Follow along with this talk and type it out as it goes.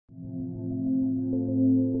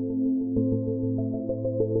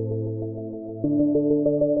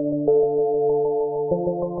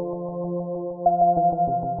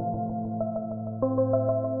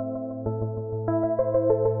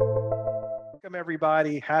Welcome,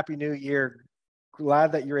 everybody. Happy New Year.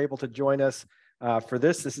 Glad that you're able to join us for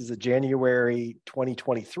this. This is a January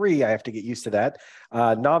 2023, I have to get used to that,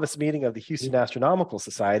 novice meeting of the Houston Astronomical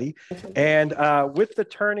Society. And with the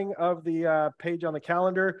turning of the page on the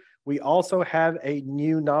calendar, we also have a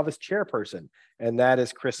new novice chairperson, and that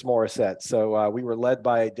is Chris Morrisette. So we were led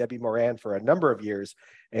by Debbie Moran for a number of years,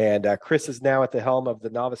 and Chris is now at the helm of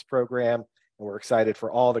the novice program. And we're excited for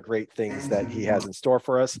all the great things that he has in store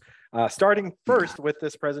for us, starting first with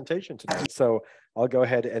this presentation tonight. So I'll go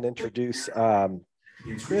ahead and introduce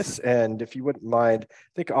Chris. And if you wouldn't mind, I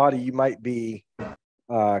think, Audie, you might be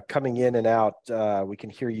coming in and out. We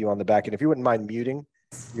can hear you on the back end. If you wouldn't mind muting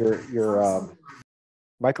your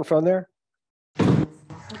microphone there. Okay,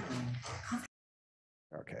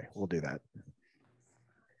 we'll do that.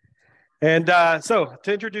 And so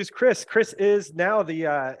to introduce Chris, Chris is now the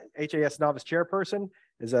HAS Novice Chairperson,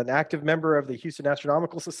 is an active member of the Houston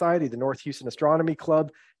Astronomical Society, the North Houston Astronomy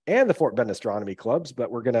Club, and the Fort Bend Astronomy Clubs,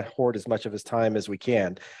 but we're going to hoard as much of his time as we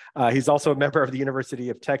can. He's also a member of the University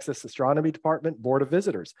of Texas Astronomy Department Board of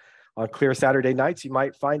Visitors. On clear Saturday nights, you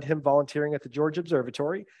might find him volunteering at the George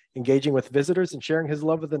Observatory, engaging with visitors and sharing his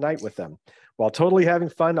love of the night with them, while totally having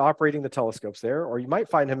fun operating the telescopes there. Or you might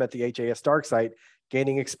find him at the HAS Dark Site,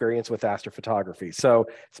 gaining experience with astrophotography. So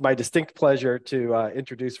it's my distinct pleasure to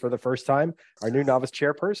introduce for the first time our new novice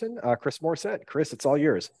chairperson, Chris Morrisette. Chris, it's all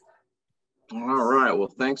yours. All right. Well,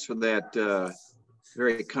 thanks for that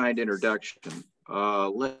very kind introduction.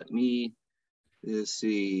 Let me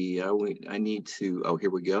see. I need to. Oh,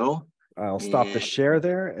 here we go. I'll stop the share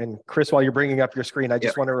there. And Chris, while you're bringing up your screen, I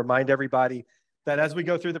just want to remind everybody that as we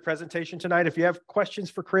go through the presentation tonight, if you have questions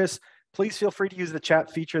for Chris, please feel free to use the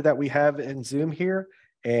chat feature that we have in Zoom here,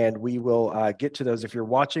 and we will get to those. If you're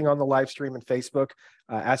watching on the live stream and Facebook,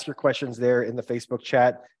 ask your questions there in the Facebook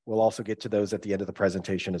chat. We'll also get to those at the end of the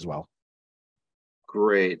presentation as well.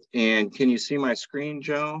 Great. And can you see my screen,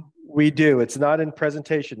 Joe? We do. It's not in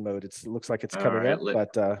presentation mode. It looks like it's coming up,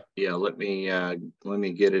 but yeah, let me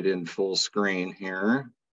get it in full screen here.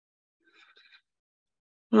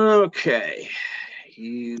 Okay.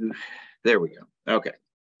 There we go. Okay.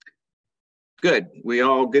 Good. We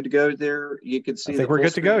all good to go there? You can see. I think we're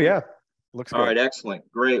good to go. Yeah. Looks good. All right. Excellent.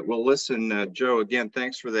 Great. Well, listen, Joe, again,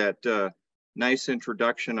 thanks for that nice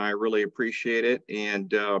introduction. I really appreciate it.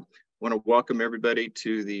 And want to welcome everybody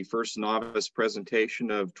to the first novice presentation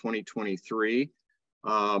of 2023.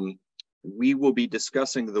 We will be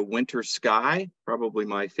discussing the winter sky, probably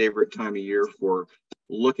my favorite time of year for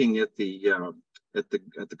looking at the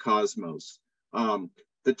cosmos.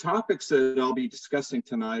 The topics that I'll be discussing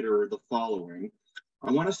tonight are the following.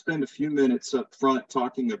 I want to spend a few minutes up front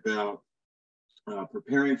talking about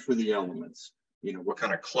preparing for the elements. You know, what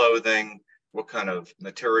kind of clothing, what kind of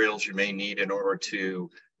materials you may need in order to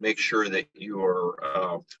make sure that you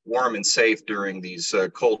are warm and safe during these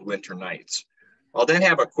cold winter nights. I'll then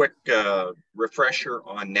have a quick refresher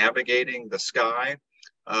on navigating the sky.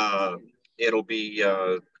 It'll be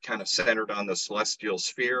kind of centered on the celestial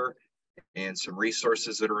sphere and some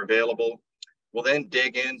resources that are available. We'll then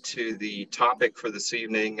dig into the topic for this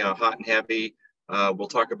evening, hot and heavy. We'll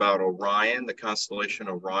talk about Orion, the constellation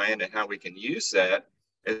Orion, and how we can use that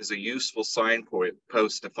as a useful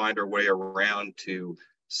signpost to find our way around to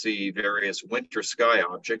see various winter sky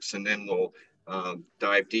objects. And then we'll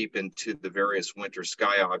dive deep into the various winter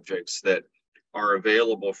sky objects that are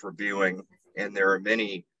available for viewing. And there are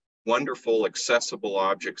many wonderful, accessible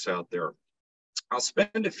objects out there. I'll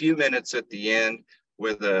spend a few minutes at the end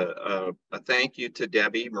with a thank you to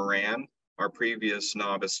Debbie Moran, our previous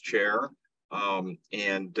novice chair.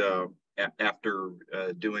 After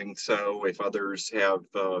doing so, if others have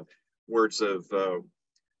words of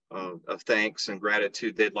thanks and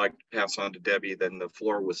gratitude they'd like to pass on to Debbie, then the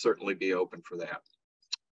floor will certainly be open for that.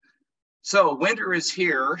 So winter is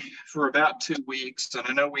here for about 2 weeks, and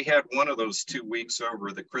I know we had one of those 2 weeks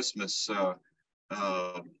over the Christmas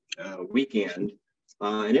weekend,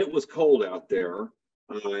 and it was cold out there.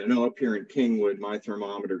 I know up here in Kingwood, my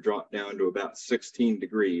thermometer dropped down to about 16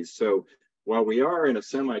 degrees. So while we are in a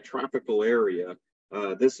semi-tropical area,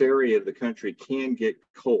 this area of the country can get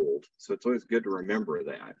cold. So it's always good to remember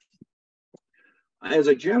that. As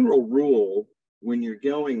a general rule, when you're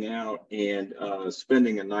going out and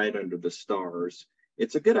spending a night under the stars,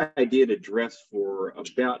 it's a good idea to dress for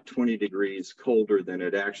about 20 degrees colder than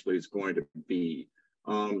it actually is going to be.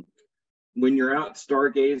 When you're out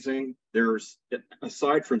stargazing, there's,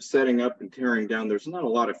 aside from setting up and tearing down, there's not a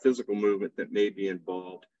lot of physical movement that may be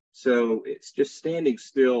involved. So it's just standing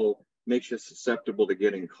still makes you susceptible to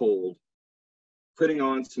getting cold. Putting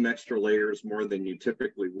on some extra layers more than you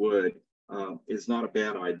typically would is not a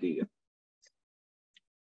bad idea.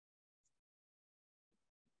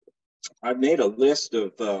 I've made a list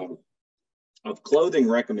of clothing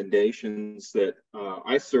recommendations that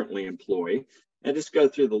I certainly employ, and just go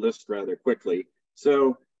through the list rather quickly.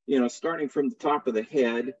 So, you know, starting from the top of the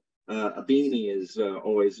head, a beanie is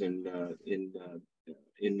always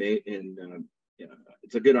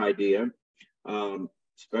it's a good idea,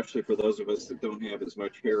 especially for those of us that don't have as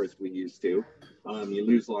much hair as we used to. You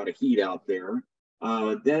lose a lot of heat out there.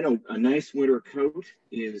 Then a nice winter coat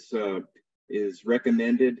is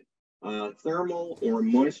recommended. Thermal or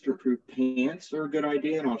moisture-proof pants are a good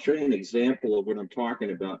idea, and I'll show you an example of what I'm talking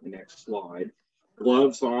about in the next slide.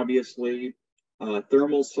 Gloves, obviously,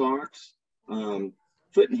 thermal socks,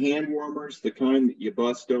 foot and hand warmers, the kind that you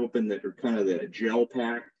bust open that are kind of the gel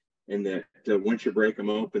pack, and that once you break them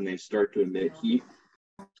open, they start to emit heat.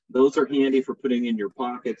 Those are handy for putting in your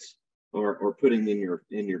pockets or putting in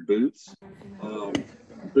your boots.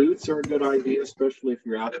 Boots are a good idea, especially if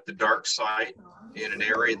you're out at the dark side in an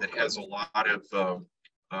area that has a lot of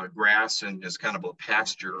grass and is kind of a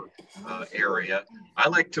pasture area. I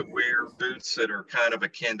like to wear boots that are kind of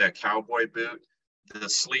akin to a cowboy boot. The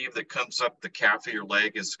sleeve that comes up the calf of your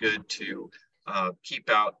leg is good to keep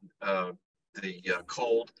out the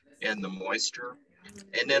cold and the moisture.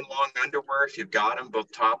 And then long underwear, if you've got them,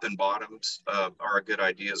 both top and bottoms are a good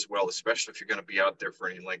idea as well, especially if you're going to be out there for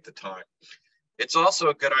any length of time. It's also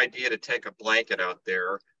a good idea to take a blanket out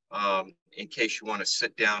there in case you want to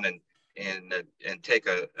sit down and take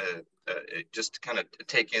just kind of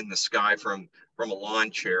take in the sky from a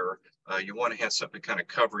lawn chair. You want to have something to kind of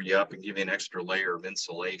cover you up and give you an extra layer of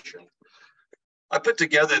insulation. I put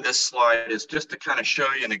together this slide is just to kind of show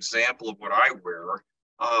you an example of what I wear.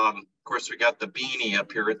 Of course, we got the beanie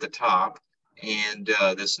up here at the top, and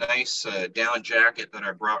this nice down jacket that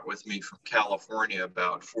I brought with me from California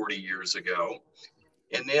about 40 years ago.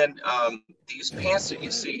 And then these pants that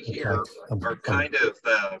you see here are kind of,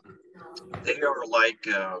 they are like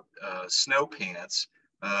snow pants.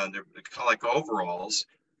 They're kind of like overalls.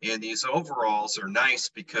 And these overalls are nice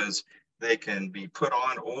because they can be put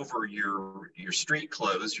on over your street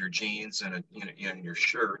clothes, your jeans and your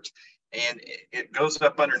shirt. And it goes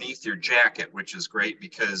up underneath your jacket, which is great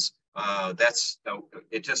because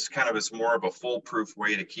it just kind of is more of a foolproof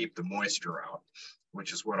way to keep the moisture out,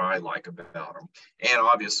 which is what I like about them. And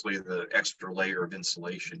obviously the extra layer of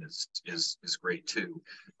insulation is great too.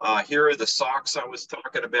 Here are the socks I was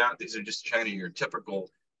talking about. These are just kind of your typical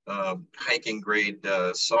hiking grade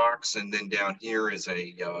socks. And then down here is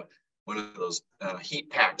one of those heat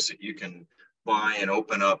packs that you can buy and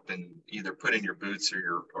open up and either put in your boots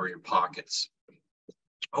or your pockets.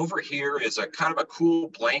 Over here is a kind of a cool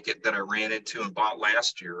blanket that I ran into and bought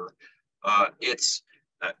last year. It's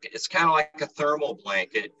kind of like a thermal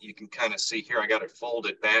blanket. You can kind of see here, I got it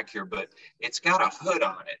folded back here, but it's got a hood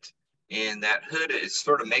on it. And that hood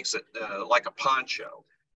sort of makes it like a poncho.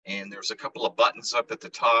 And there's a couple of buttons up at the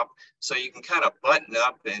top. So you can kind of button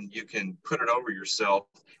up and you can put it over yourself.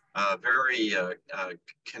 Very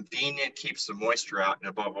convenient, keeps the moisture out, and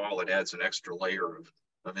above all, it adds an extra layer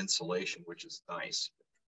of insulation, which is nice.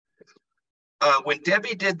 When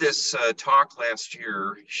Debbie did this talk last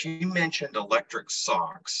year, she mentioned electric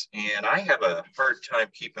socks, and I have a hard time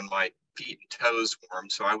keeping my feet and toes warm,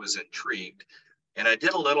 so I was intrigued. And I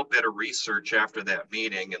did a little bit of research after that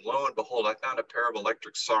meeting, and lo and behold, I found a pair of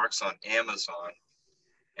electric socks on Amazon.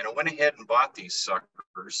 And I went ahead and bought these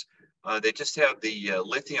suckers. They just have the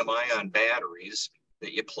lithium ion batteries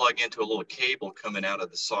that you plug into a little cable coming out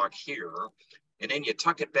of the sock here. And then you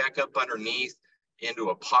tuck it back up underneath into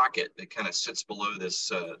a pocket that kind of sits below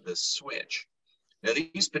this switch. Now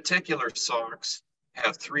these particular socks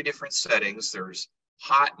have 3 different settings. There's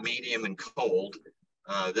hot, medium, and cold.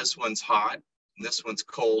 This one's hot, and this one's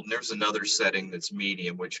cold, and there's another setting that's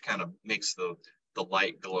medium, which kind of makes the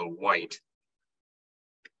light glow white.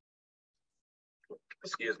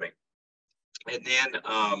 Excuse me. And then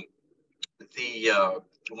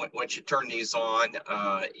once you turn these on,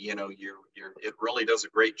 it really does a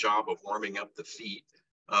great job of warming up the feet.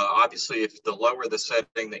 Obviously, if the lower the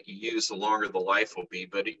setting that you use, the longer the life will be.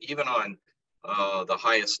 But even on the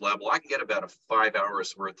highest level, I can get about 5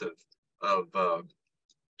 hours worth of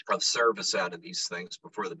service out of these things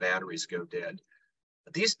before the batteries go dead.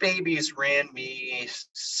 These babies ran me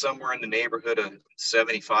somewhere in the neighborhood of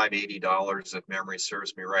 $75, $80, if memory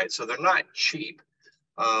serves me right. So they're not cheap.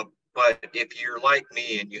 But if you're like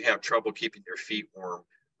me and you have trouble keeping your feet warm,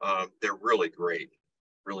 they're really great,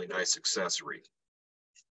 really nice accessory.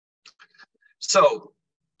 So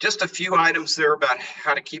just a few items there about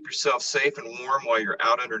how to keep yourself safe and warm while you're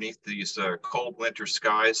out underneath these cold winter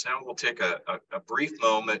skies. Now we'll take a brief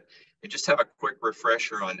moment and just have a quick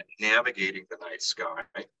refresher on navigating the night sky.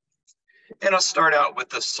 And I'll start out with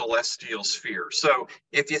the celestial sphere. So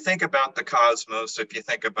if you think about the cosmos, if you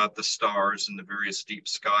think about the stars and the various deep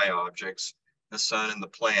sky objects, the sun and the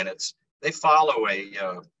planets, they follow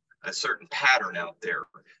a certain pattern out there.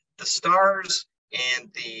 The stars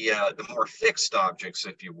and the more fixed objects,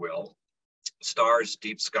 if you will, stars,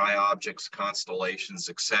 deep sky objects, constellations,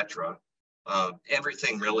 etc.,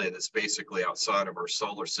 everything really that's basically outside of our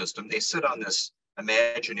solar system, they sit on this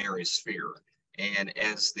imaginary sphere. And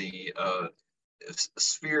as the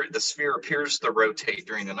sphere appears to rotate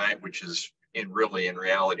during the night, which is in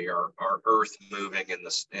reality our Earth moving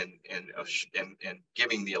and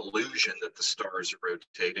giving the illusion that the stars are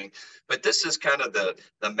rotating. But this is kind of the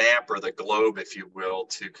map or the globe, if you will,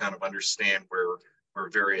 to kind of understand where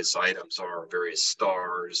various items are, various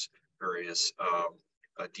stars, various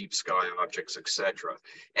deep sky objects, etc.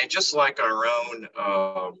 And just like our own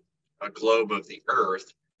a globe of the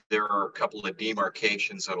Earth, there are a couple of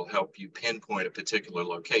demarcations that'll help you pinpoint a particular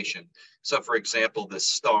location. So for example, this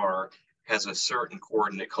star has a certain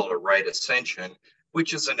coordinate called a right ascension,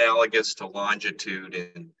 which is analogous to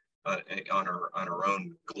longitude on our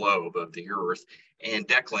own globe of the Earth, and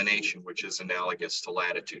declination, which is analogous to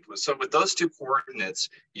latitude. So with those two coordinates,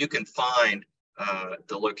 you can find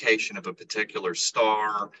the location of a particular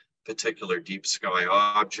star, particular deep sky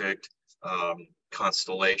object,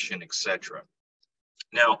 constellation, etc.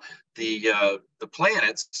 Now, the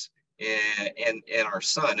planets and our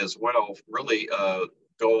sun as well really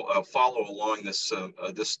follow along this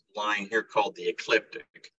this line here called the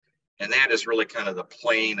ecliptic, and that is really kind of the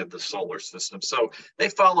plane of the solar system. So they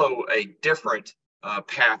follow a different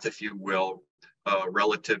path, if you will,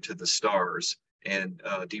 relative to the stars and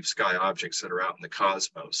deep sky objects that are out in the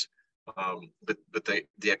cosmos. But the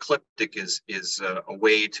ecliptic is a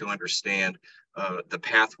way to understand the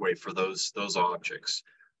pathway for those objects.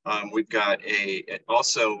 We've got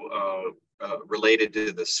also related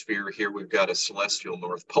to the sphere here, we've got a celestial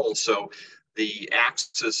North Pole. So the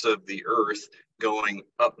axis of the Earth going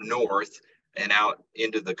up north and out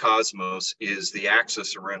into the cosmos is the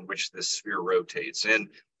axis around which this sphere rotates. And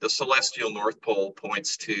the celestial North Pole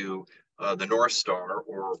points to the North Star,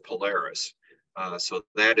 or Polaris. So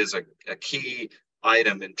that is a key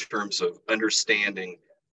item in terms of understanding,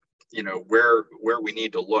 you know, where we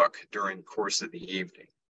need to look during the course of the evening.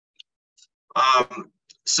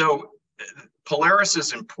 So Polaris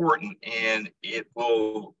is important, and it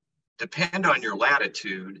will depend on your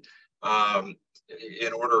latitude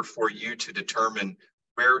in order for you to determine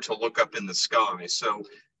where to look up in the sky. So,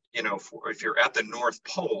 you know, if you're at the North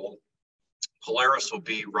Pole, Polaris will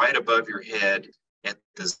be right above your head at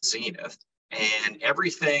the zenith, and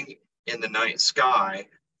everything in the night sky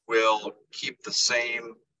will keep the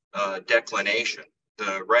same declination.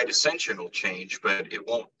 The right ascension will change, but it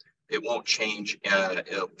won't change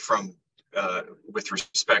from with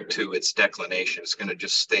respect to its declination. It's going to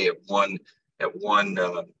just stay at one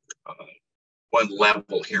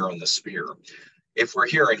level here on the sphere. If we're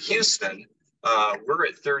here in Houston, we're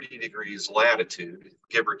at 30 degrees latitude,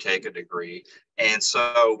 give or take a degree. And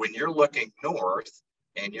so when you're looking north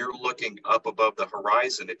and you're looking up above the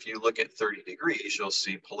horizon, if you look at 30 degrees, you'll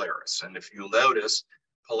see Polaris. And if you'll notice,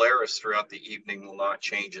 Polaris throughout the evening will not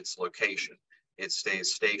change its location. It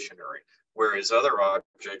stays stationary. Whereas other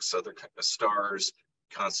objects, other stars,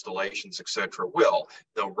 constellations, etc., will.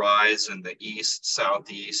 They'll rise in the east,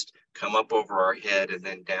 southeast, come up over our head, and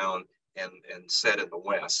then down and set in the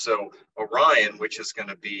west. So Orion, which is going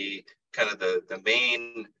to be kind of the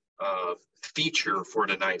main feature for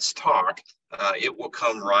tonight's talk, it will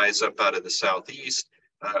rise up out of the southeast,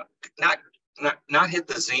 not hit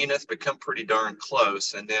the zenith, but come pretty darn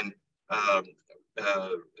close, and then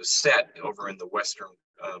set over in the western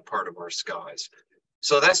part of our skies.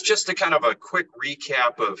 So that's just a kind of a quick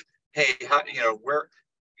recap of, hey, how,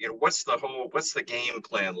 what's the game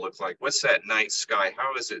plan look like? What's that night sky?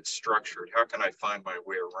 How is it structured? How can I find my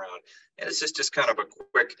way around? And it's just kind of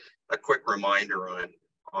a quick reminder on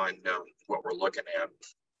what we're looking at.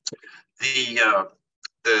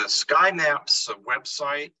 The Sky Maps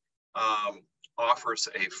website offers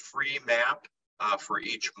a free map for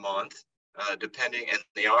each month, depending, and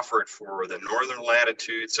they offer it for the northern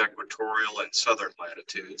latitudes, equatorial, and southern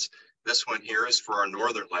latitudes. This one here is for our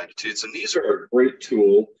northern latitudes, and these are a great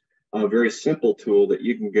tool, a very simple tool that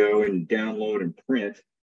you can go and download and print.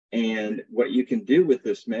 And what you can do with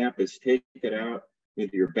this map is take it out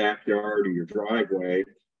into your backyard or your driveway,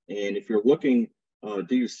 and if you're looking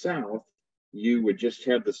due south, you would just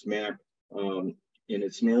have this map in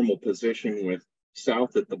its normal position with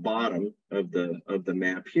south at the bottom of the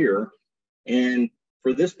map here. And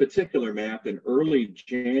for this particular map in early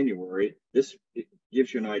January,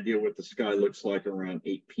 gives you an idea what the sky looks like around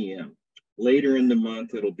 8 p.m. Later in the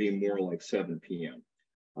month, it'll be more like 7 p.m.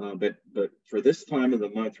 But for this time of the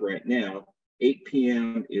month right now, 8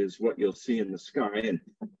 p.m. is what you'll see in the sky. And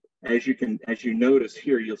as you notice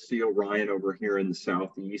here, you'll see Orion over here in the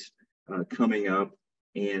southeast coming up,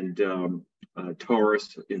 and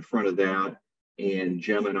Taurus in front of that, and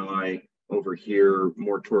Gemini over here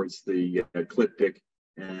more towards the ecliptic,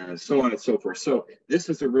 and so on and so forth. So this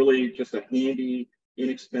is really just a handy,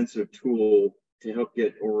 inexpensive tool to help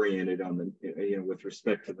get oriented on the, with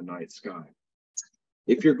respect to the night sky.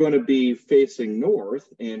 If you're going to be facing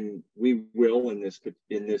north, and we will in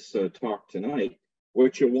this talk tonight,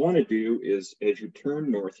 what you'll want to do is, as you turn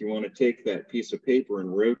north, you want to take that piece of paper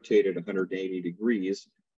and rotate it 180 degrees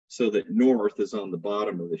so that north is on the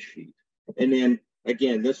bottom of the sheet. And then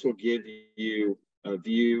again, this will give you a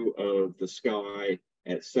view of the sky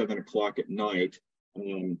at 7 o'clock at night,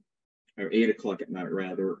 or 8 o'clock at night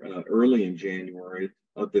rather, early in January,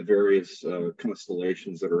 of the various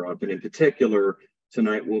constellations that are up. And in particular,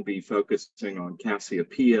 tonight we'll be focusing on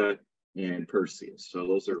Cassiopeia and Perseus. So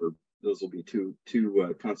those will be two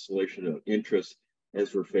constellations of interest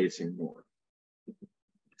as we're facing north.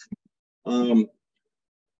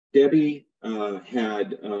 Debbie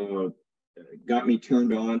had got me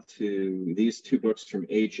turned on to these two books from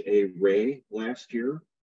H.A. Ray last year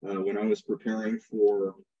when I was preparing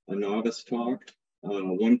for a novice talk,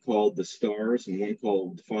 one called The Stars and one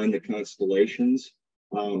called Find the Constellations.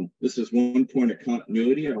 This is one point of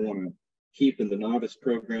continuity I want to keep in the novice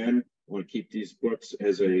program. I want to keep these books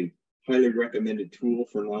as a highly recommended tool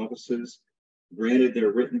for novices. Granted,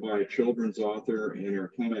 they're written by a children's author and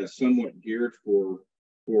are kind of somewhat geared for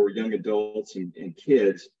young adults and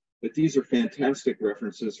kids, but these are fantastic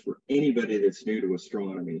references for anybody that's new to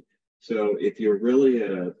astronomy. So if you're really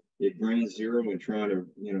at ground zero and trying to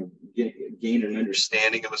gain an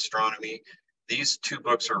understanding of astronomy, these two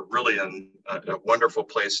books are really a wonderful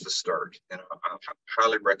place to start, and I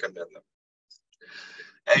highly recommend them.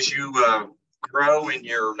 As you grow in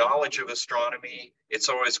your knowledge of astronomy, it's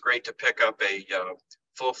always great to pick up a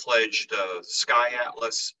full-fledged sky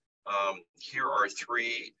atlas. Here are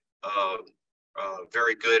three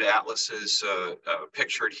very good atlases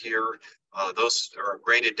pictured here. Those are a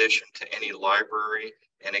great addition to any library.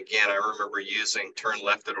 And again, I remember using Turn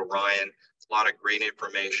Left at Orion. A lot of great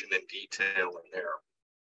information and detail in there.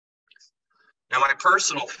 Now, my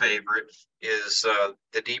personal favorite is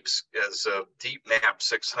the Deep Map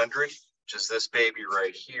 600, which is this baby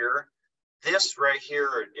right here. This right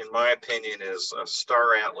here, in my opinion, is a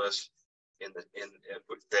star atlas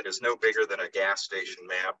that is no bigger than a gas station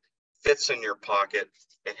map. Fits in your pocket.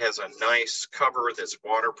 It has a nice cover that's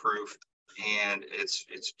waterproof, and it's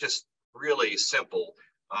just really simple.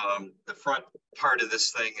 The front part of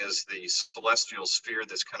this thing is the celestial sphere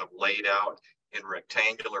that's kind of laid out in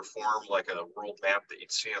rectangular form, like a world map that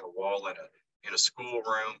you'd see on a wall in a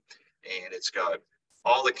schoolroom. And it's got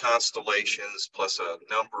all the constellations plus a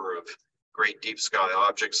number of great deep sky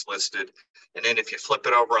objects listed. And then if you flip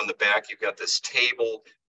it over on the back, you've got this table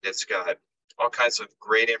that's got all kinds of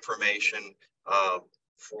great information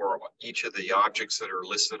for each of the objects that are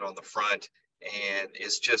listed on the front. And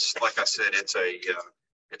it's just, like I said, it's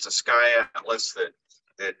a sky atlas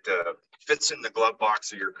that fits in the glove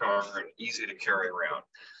box of your car and easy to carry around.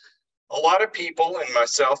 A lot of people, and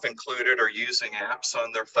myself included, are using apps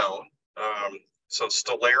on their phone. So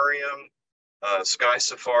Stellarium, Sky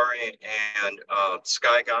Safari, and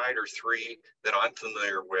Sky Guide are three that I'm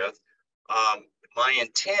familiar with. My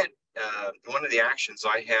intent, one of the actions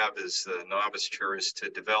I have as the novice chair is to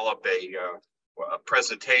develop a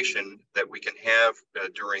presentation that we can have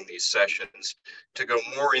during these sessions to go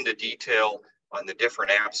more into detail on the different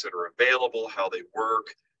apps that are available, how they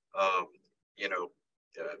work,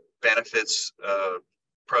 benefits,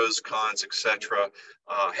 pros, cons, etc.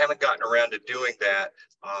 Haven't gotten around to doing that,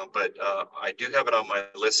 but I do have it on my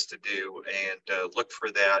list to do, and look for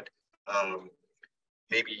that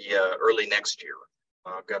maybe early next year.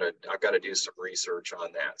 I've got to do some research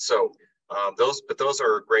on that. So those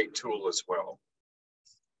are a great tool as well.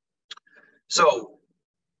 So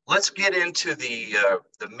let's get into the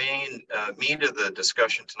main meat of the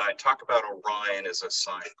discussion tonight. Talk about Orion as a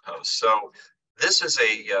signpost. So this is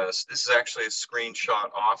actually a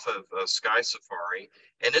screenshot off of Sky Safari,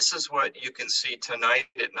 and this is what you can see tonight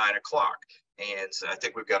at 9 o'clock. And I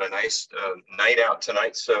think we've got a nice night out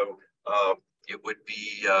tonight, so it would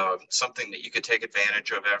be something that you could take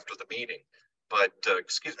advantage of after the meeting. But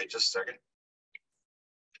excuse me just a second.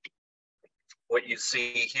 What you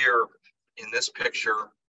see here in this picture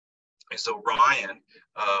is Orion,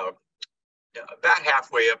 about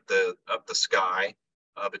halfway up the sky,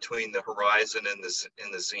 between the horizon and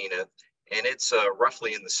the zenith, and it's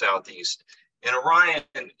roughly in the southeast. And Orion,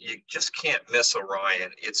 you just can't miss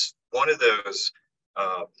Orion. It's one of those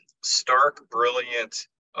stark, brilliant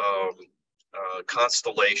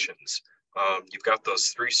constellations. You've got those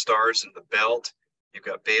 3 stars in the belt. You've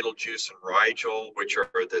got Betelgeuse and Rigel, which are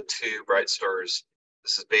the 2 bright stars.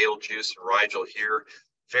 This is Betelgeuse and Rigel here.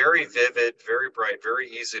 Very vivid, very bright, very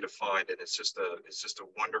easy to find, and it's just a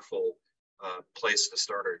wonderful place to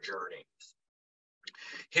start our journey.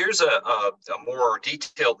 Here's a more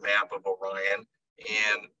detailed map of Orion,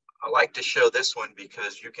 and I like to show this one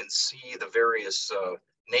because you can see the various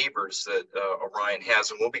neighbors that Orion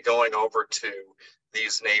has, and we'll be going over to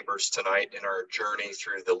these neighbors tonight in our journey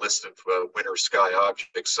through the list of winter sky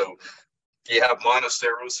objects. So you have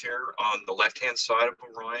Monoceros here on the left-hand side of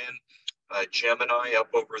Orion, Gemini up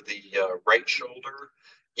over the right shoulder.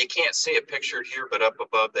 You can't see it pictured here, but up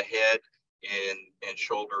above the head and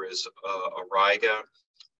shoulder is Auriga.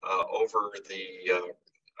 Over the,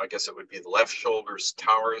 I guess it would be the left shoulder is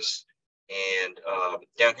Taurus, and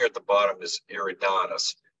down here at the bottom is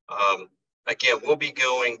Eridanus. Again, we'll be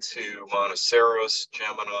going to Monoceros,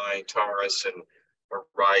 Gemini, Taurus, and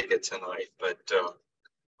Auriga tonight, but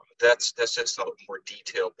that's just a more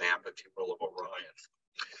detailed map, if you will, of Orion.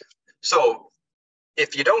 So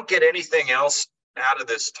if you don't get anything else out of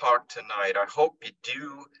this talk tonight, I hope you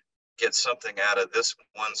do get something out of this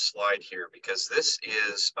one slide here, because this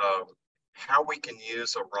is how we can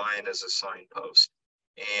use Orion as a signpost.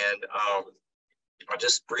 And I'll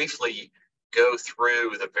just briefly go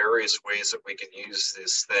through the various ways that we can use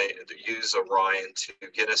this thing, use Orion to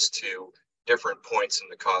get us to different points in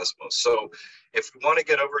the cosmos. So if we want to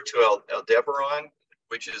get over to Aldebaran,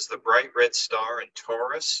 which is the bright red star in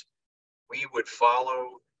Taurus, we would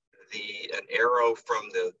follow an arrow from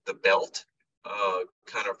the belt,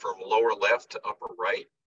 kind of from lower left to upper right,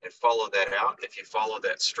 and follow that out. If you follow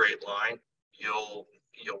that straight line, you'll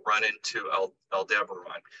run into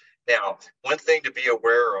Aldebaran. Now, one thing to be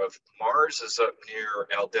aware of, Mars is up near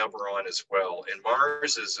Aldebaran as well, and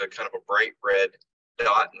Mars is a kind of a bright red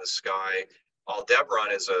dot in the sky.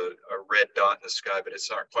 Aldebaran is a red dot in the sky, but it's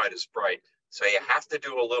not quite as bright. So you have to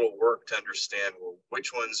do a little work to understand, well,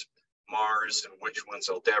 which one's Mars and which one's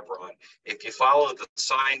Aldebaran. If you follow the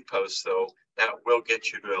signpost, though, that will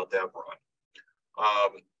get you to Aldebaran.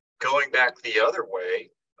 Going back the other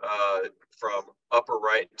way, from upper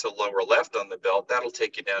right to lower left on the belt, that'll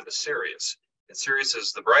take you down to Sirius. And Sirius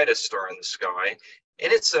is the brightest star in the sky,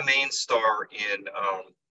 and it's the main star in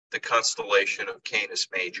the constellation of Canis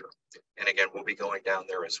Major. And again, we'll be going down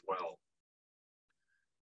there as well.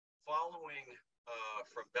 Following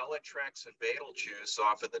from Bellatrix and Betelgeuse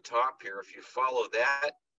off at the top here, if you follow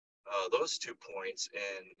that, those 2 points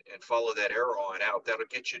and follow that arrow on out, that'll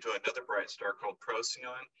get you to another bright star called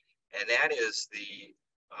Procyon, and that is the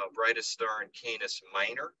brightest star in Canis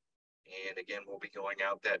Minor. And again, we'll be going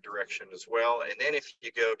out that direction as well. And then if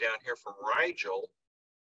you go down here from Rigel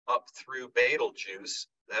up through Betelgeuse,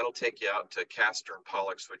 that'll take you out to Castor and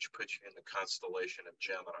Pollux, which puts you in the constellation of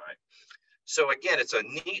Gemini. So again, it's a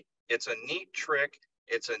neat trick.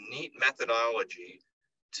 It's a neat methodology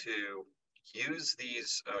to use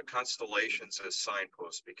these constellations as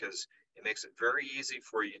signposts, because it makes it very easy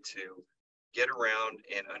for you to get around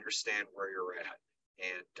and understand where you're at.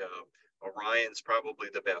 And Orion's probably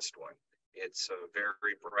the best one. It's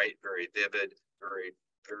very bright, very vivid, very,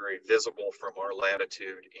 very visible from our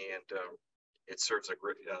latitude, and it serves a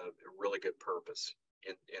really good purpose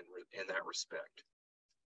in that respect.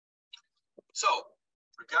 So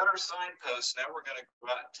we've got our signposts. Now we're going to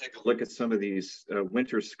go out and take a look at some of these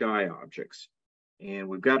winter sky objects. And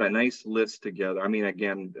we've got a nice list together. I mean,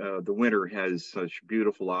 again, the winter has such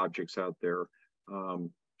beautiful objects out there.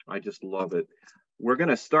 I just love it. We're going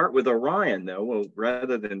to start with Orion, though. Well,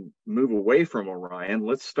 rather than move away from Orion,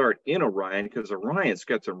 let's start in Orion, because Orion's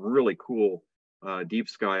got some really cool deep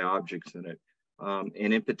sky objects in it.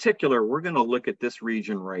 And in particular, we're going to look at this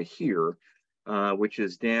region right here, which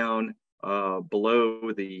is down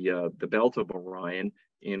below the belt of Orion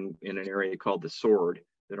in an area called the Sword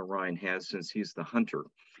that Orion has, since he's the hunter.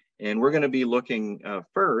 And we're going to be looking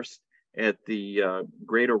first at the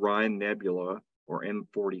Great Orion Nebula, or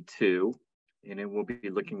M42, and then we'll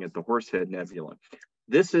be looking at the Horsehead Nebula.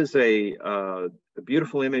 This is a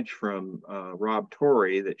beautiful image from Rob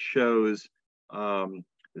Torrey that shows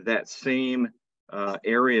that same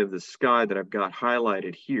area of the sky that I've got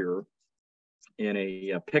highlighted here in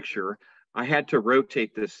a picture. I had to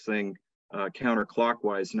rotate this thing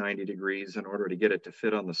counterclockwise 90 degrees in order to get it to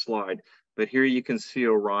fit on the slide. But here you can see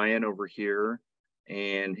Orion over here,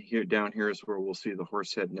 and here down here is where we'll see the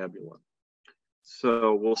Horsehead Nebula.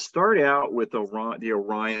 So we'll start out with the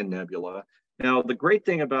Orion Nebula. Now, the great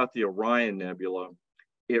thing about the Orion Nebula,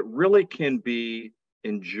 it really can be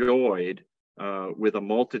enjoyed with a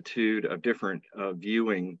multitude of different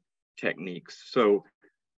viewing techniques. So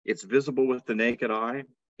it's visible with the naked eye.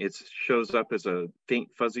 It shows up as a faint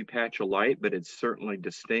fuzzy patch of light, but it's certainly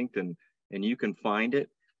distinct and you can find it.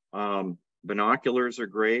 Binoculars are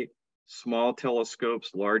great, small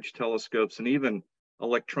telescopes, large telescopes, and even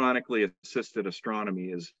electronically assisted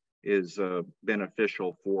astronomy is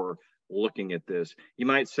beneficial for looking at this. You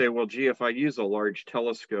might say, well, gee, if I use a large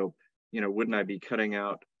telescope, wouldn't I be cutting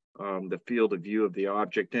out the field of view of the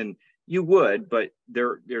object? And you would, but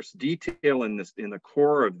there's detail in the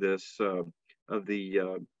core of this of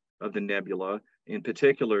the nebula, in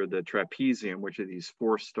particular the trapezium, which are these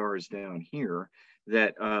 4 stars down here,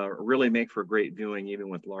 that really make for great viewing even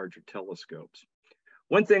with larger telescopes.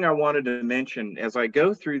 One thing I wanted to mention, as I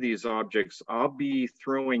go through these objects, I'll be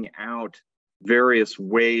throwing out various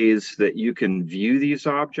ways that you can view these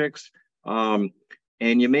objects. And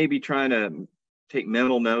you may be trying to take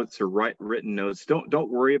mental notes or write written notes.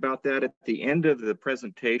 Don't worry about that. At the end of the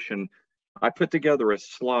presentation, I put together a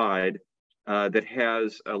slide that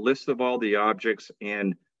has a list of all the objects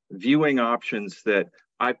and viewing options that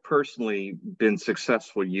I've personally been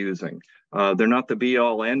successful using. They're not the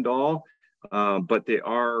be-all, end-all, but they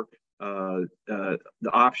are the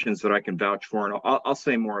options that I can vouch for, and I'll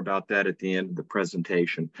say more about that at the end of the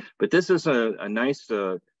presentation. But this is a nice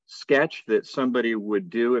sketch that somebody would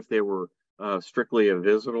do if they were strictly a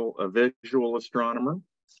visual astronomer.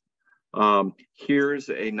 Here's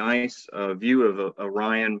a nice view of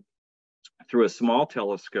Orion through a small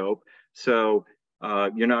telescope. So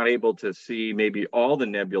you're not able to see maybe all the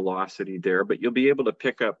nebulosity there, but you'll be able to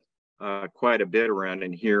pick up quite a bit around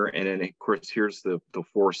in here. And then, of course, here's the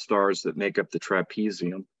 4 stars that make up the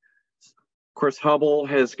trapezium. Of course, Hubble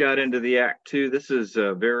has got into the act too. This is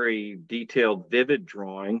a very detailed, vivid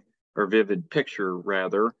drawing, or vivid picture,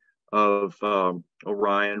 rather, of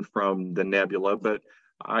Orion from the nebula. But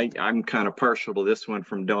I'm kind of partial to this one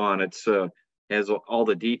from Dawn. It's has all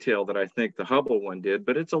the detail that I think the Hubble one did,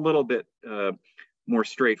 but it's a little bit more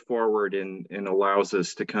straightforward and allows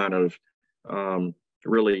us to kind of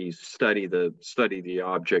really study the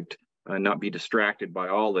object and not be distracted by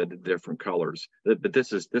all the different colors. But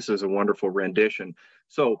this is a wonderful rendition.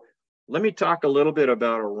 So let me talk a little bit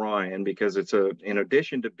about Orion, because it's in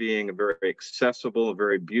addition to being a very accessible, a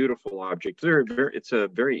very beautiful object, it's a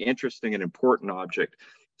very interesting and important object.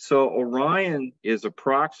 So Orion is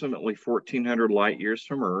approximately 1,400 light years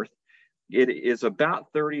from Earth. It is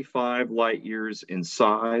about 35 light years in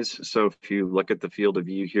size. So if you look at the field of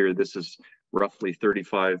view here, this is roughly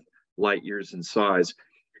 35 light years in size.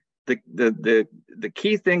 The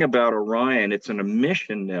key thing about Orion, it's an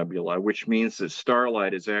emission nebula, which means that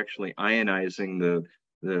starlight is actually ionizing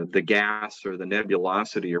the gas or the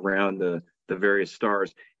nebulosity around the various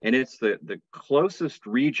stars. And it's the closest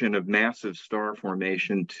region of massive star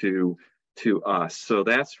formation to us. So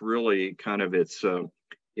that's really kind of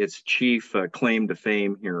its chief claim to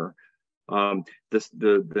fame here.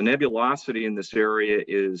 The nebulosity in this area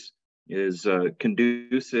is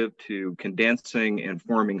conducive to condensing and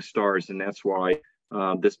forming stars, and that's why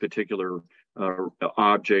this particular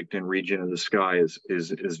object and region of the sky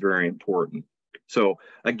is very important. So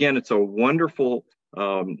again, it's a wonderful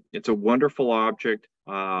object.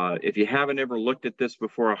 If you haven't ever looked at this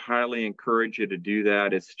before, I highly encourage you to do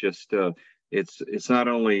that. It's just it's not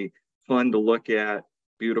only fun to look at,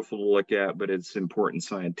 beautiful to look at, but it's important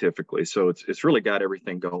scientifically. So it's really got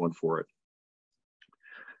everything going for it.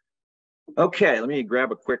 Okay, let me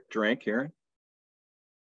grab a quick drink here.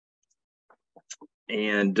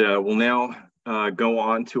 And we'll now go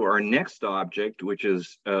on to our next object, which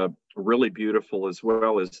is really beautiful as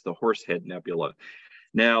well, as the Horsehead Nebula.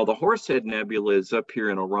 Now, the Horsehead Nebula is up here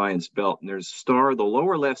in Orion's belt, and there's a star, the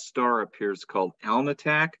lower left star up here is called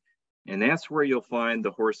Alnitak, and that's where you'll find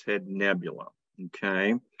the Horsehead Nebula,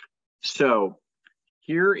 okay? So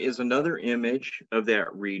here is another image of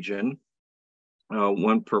that region,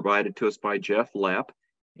 one provided to us by Jeff Lepp,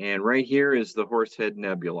 and right here is the Horsehead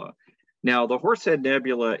Nebula. Now, the Horsehead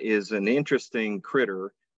Nebula is an interesting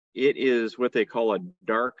critter. It is what they call a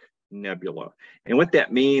dark nebula. And what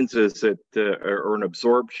that means is that, or an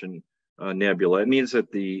absorption nebula, it means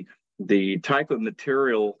that the type of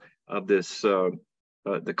material of this,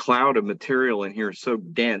 the cloud of material in here is so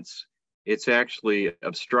dense, it's actually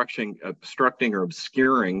obstructing or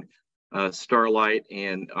obscuring starlight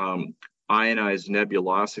and ionized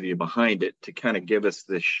nebulosity behind it to kind of give us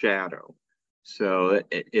this shadow. So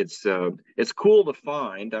it's cool to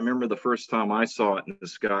find. I remember the first time I saw it in the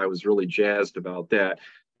sky, I was really jazzed about that.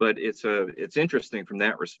 But it's interesting from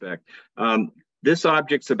that respect. This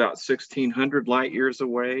object's about 1,600 light years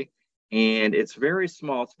away, and it's very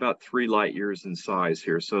small. It's about 3 light years in size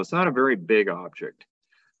here, so it's not a very big object.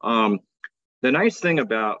 The nice thing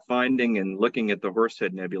about finding and looking at the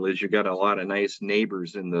Horsehead Nebula is you got a lot of nice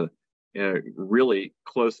neighbors in the really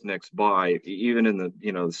close next by, even in the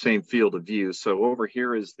the same field of view. So over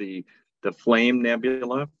here is the Flame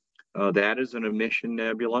Nebula. That is an emission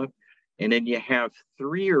nebula, and then you have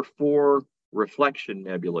 3 or 4 reflection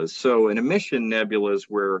nebulas. So an emission nebula is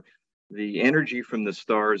where the energy from the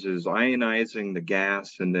stars is ionizing the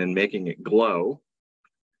gas and then making it glow.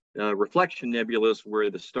 Reflection nebulas where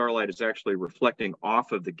the starlight is actually reflecting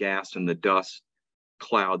off of the gas and the dust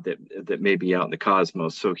cloud that may be out in the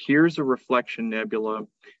cosmos. So here's a reflection nebula.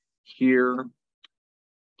 Here, I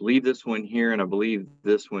believe this one here, and I believe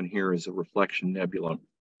this one here is a reflection nebula.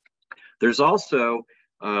 There's also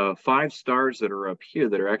 5 stars that are up here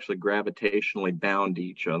that are actually gravitationally bound to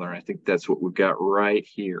each other. I think that's what we've got right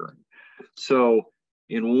here. So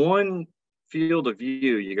in one field of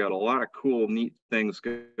view, you got a lot of cool, neat things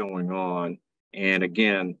going on. And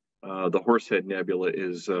again, the Horsehead Nebula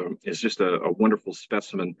is just a wonderful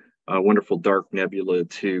specimen, a wonderful dark nebula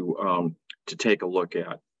to take a look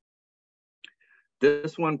at.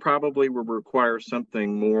 This one probably will require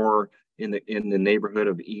something more in the neighborhood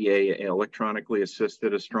of EA, electronically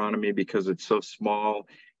assisted astronomy, because it's so small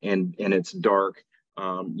and it's dark.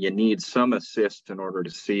 You need some assist in order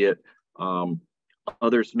to see it.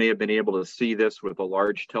 Others may have been able to see this with a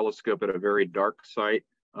large telescope at a very dark site,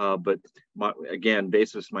 but again,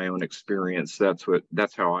 basis my own experience,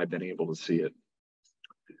 that's how I've been able to see it.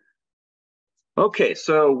 Okay,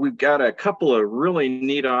 so we've got a couple of really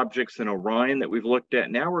neat objects in Orion that we've looked at.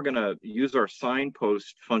 Now we're going to use our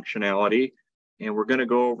signpost functionality, and we're going to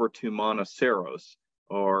go over to Monoceros,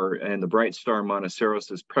 and the bright star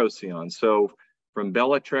Monoceros is Procyon. So from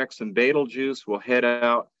Bellatrix and Betelgeuse, we'll head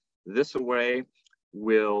out this way.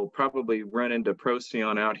 We'll probably run into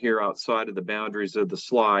Procyon out here outside of the boundaries of the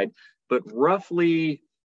slide, but roughly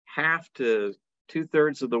half to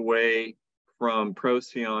 2/3 of the way from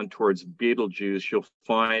Procyon towards Betelgeuse, you'll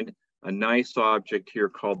find a nice object here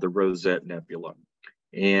called the Rosette Nebula.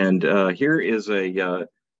 And here is an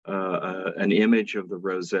image of the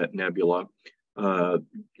Rosette Nebula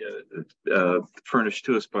furnished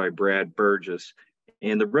to us by Brad Burgess.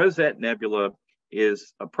 And the Rosette Nebula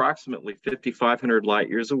is approximately 5,500 light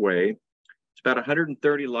years away. It's about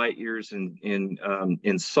 130 light years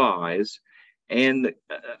in size. And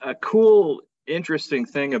a cool, interesting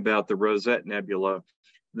thing about the Rosette Nebula,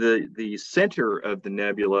 the center of the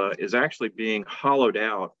nebula is actually being hollowed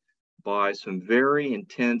out by some very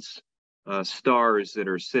intense stars that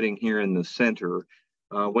are sitting here in the center.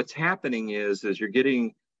 What's happening is you're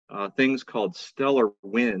getting things called stellar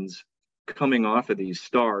winds coming off of these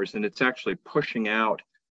stars, and it's actually pushing out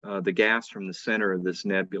the gas from the center of this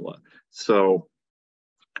nebula. So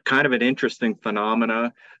kind of an interesting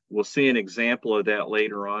phenomena. We'll see an example of that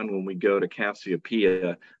later on when we go to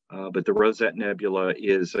Cassiopeia, but the Rosette Nebula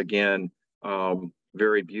is, again,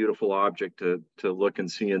 very beautiful object to look and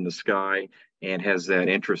see in the sky, and has that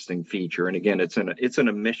interesting feature. And again, it's an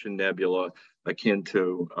emission nebula akin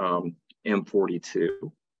to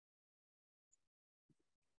M42.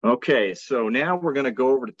 Okay, so now we're going to go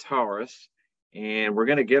over to Taurus, and we're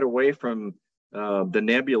going to get away from the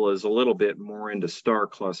nebulas a little bit more into star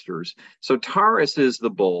clusters. So Taurus is the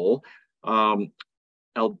bull. Aldebaran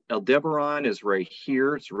is right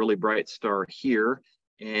here. It's a really bright star here.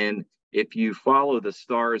 And if you follow the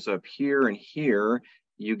stars up here and here,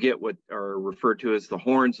 you get what are referred to as the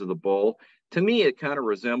horns of the bull. To me, it kind of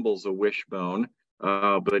resembles a wishbone,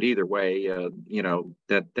 but either way,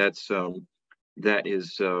 that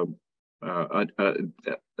is a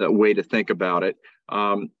way to think about it.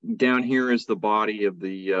 Down here is the body of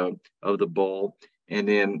the bull, and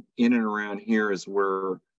then in and around here is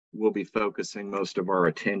where we'll be focusing most of our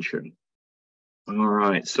attention. All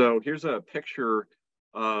right, so here's a picture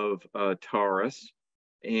of Taurus,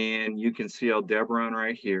 and you can see Aldebaran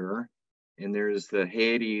right here, and there's the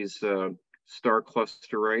Hyades star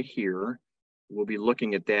cluster right here. We'll be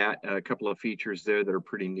looking at that, a couple of features there that are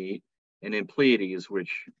pretty neat. And then Pleiades,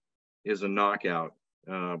 which is a knockout,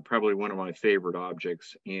 probably one of my favorite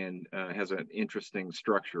objects, and has an interesting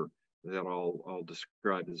structure that I'll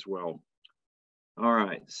describe as well. All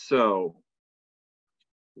right, so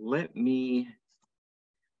let me,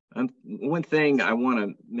 one thing I want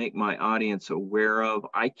to make my audience aware of,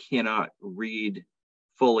 I cannot read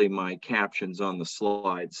fully my captions on the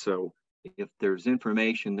slide, so if there's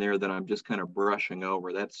information there that I'm just kind of brushing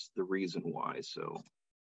over, that's the reason why. So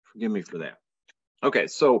forgive me for that. Okay,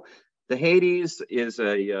 so the Hyades is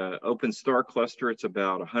a open star cluster. It's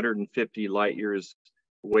about 150 light years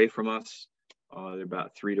away from us. There are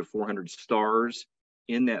about 300 to 400 stars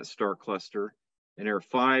in that star cluster, and there are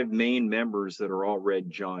 5 main members that are all red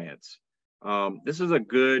giants. This is a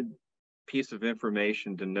good piece of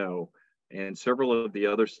information to know, and several of the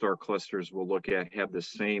other star clusters we'll look at have the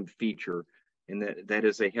same feature, and that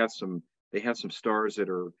is they have some stars that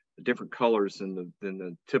are different colors than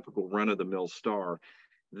the typical run-of-the-mill star.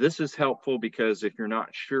 This is helpful because if you're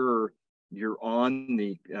not sure you're on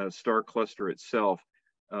the star cluster itself,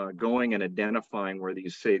 going and identifying where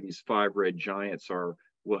these 5 red giants are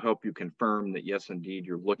will help you confirm that yes, indeed,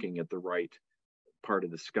 you're looking at the right part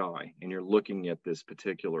of the sky and you're looking at this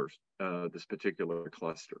particular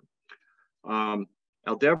cluster.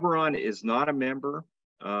 Aldebaran is not a member.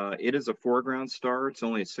 It is a foreground star. It's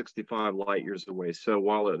only 65 light years away. So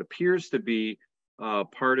while it appears to be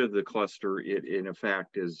part of the cluster, it in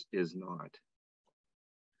fact is not.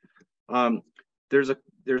 There's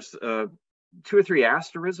 2 or 3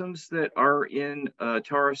 asterisms that are in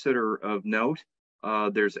Taurus that are of note.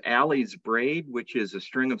 There's Halley's Braid, which is a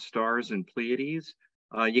string of stars in Pleiades.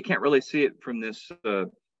 You can't really see it from this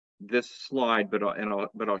slide, but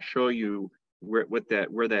I'll show you where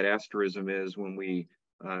that asterism is when we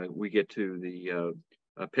get to the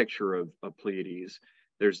picture of Pleiades.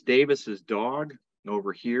 There's Davis's Dog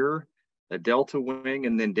over here, a delta wing,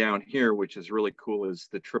 and then down here, which is really cool, is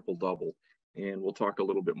the triple double. And we'll talk a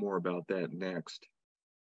little bit more about that next.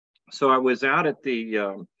 So I was out at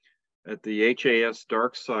the HAS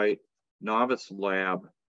Dark Site Novice Lab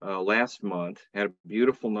last month, had a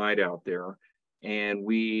beautiful night out there, and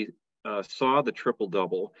we saw the triple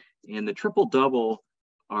double. And the triple double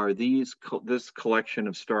are this collection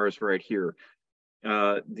of stars right here.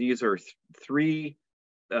 These are 3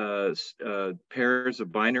 pairs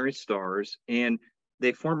of binary stars, and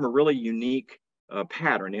they form a really unique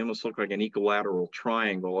pattern. They almost look like an equilateral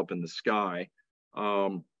triangle up in the sky.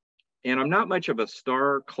 And I'm not much of a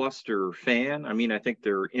star cluster fan. I mean, I think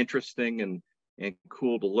they're interesting and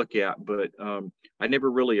cool to look at, but I never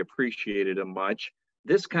really appreciated them much.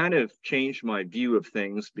 This kind of changed my view of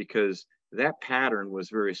things because that pattern was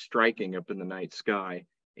very striking up in the night sky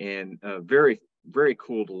and very, very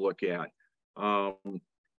cool to look at.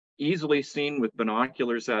 Easily seen with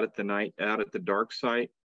binoculars out at the dark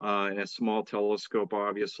site and a small telescope,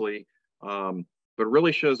 obviously, but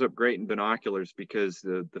really shows up great in binoculars because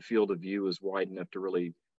the field of view is wide enough to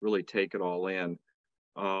really take it all in.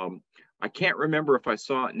 I can't remember if I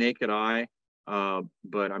saw it naked eye,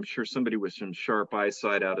 but I'm sure somebody with some sharp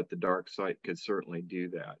eyesight out at the dark site could certainly do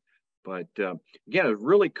that. But again, it's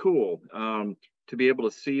really cool to be able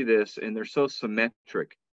to see this, and they're so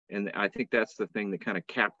symmetric. And I think that's the thing that kind of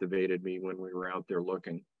captivated me when we were out there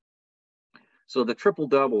looking. So the triple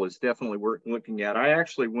double is definitely worth looking at. I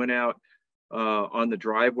actually went out on the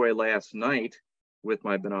driveway last night with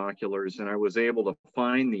my binoculars, and I was able to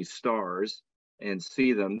find these stars and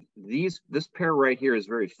see them. This pair right here is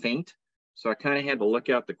very faint, so I kind of had to look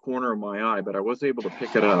out the corner of my eye, but I was able to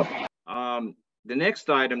pick it up. The next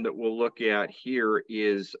item that we'll look at here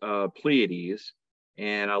is Pleiades,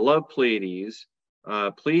 and I love Pleiades.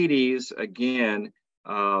 Pleiades, again,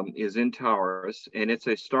 is in Taurus, and it's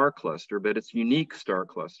a star cluster, but it's a unique star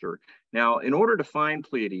cluster. Now, in order to find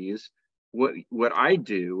Pleiades, what I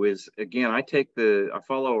do is, again, I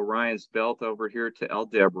follow Orion's belt over here to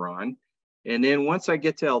Aldebaran, and then once I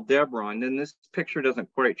get to Aldebaran, then this picture doesn't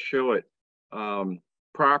quite show it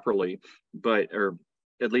properly, or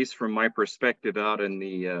at least from my perspective out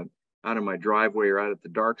in my driveway or out at the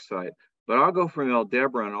dark side. But I'll go from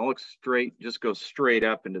Aldebaran, I'll just go straight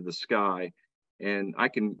up into the sky, and I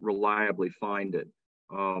can reliably find it.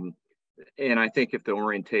 And I think if the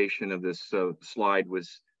orientation of this slide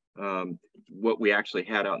was what we actually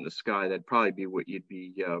had out in the sky, that'd probably be what you'd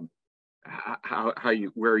be,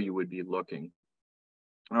 where you would be looking.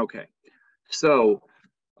 Okay, so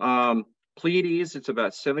Pleiades, it's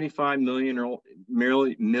about 75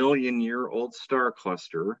 million year old star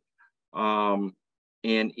cluster.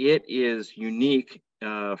 And it is unique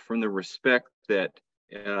from the respect that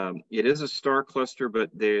it is a star cluster, but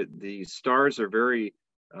the stars are very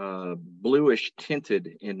bluish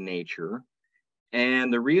tinted in nature.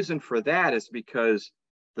 And the reason for that is because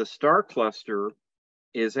the star cluster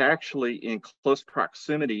is actually in close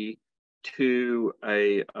proximity to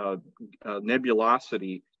a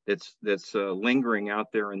nebulosity that's lingering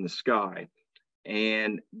out there in the sky.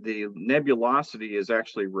 And the nebulosity is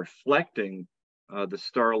actually reflecting the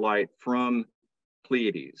starlight from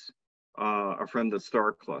Pleiades. from the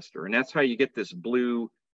star cluster. And that's how you get this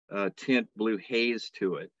blue tint, blue haze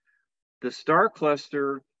to it. The star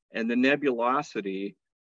cluster and the nebulosity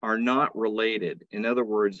are not related. In other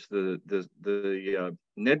words, the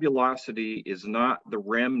nebulosity is not the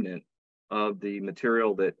remnant of the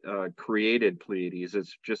material that created Pleiades.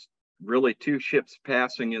 It's just really two ships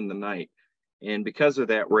passing in the night. And because of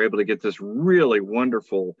that, we're able to get this really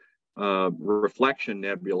wonderful reflection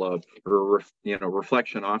nebula, or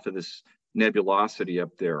reflection off of this nebulosity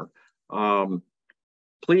up there.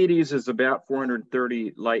 Pleiades is about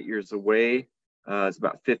 430 light years away. It's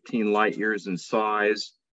about 15 light years in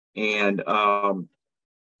size. And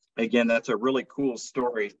again, that's a really cool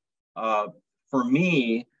story. For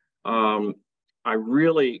me, I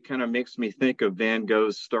really kind of makes me think of Van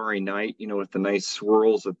Gogh's Starry Night, with the nice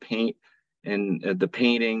swirls of paint, and the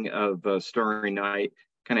painting of Starry Night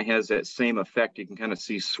kind of has that same effect. You can kind of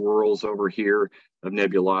see swirls over here of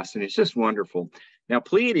nebulosity. It's just wonderful. Now,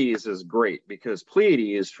 Pleiades is great because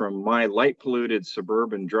Pleiades, from my light polluted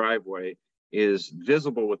suburban driveway, is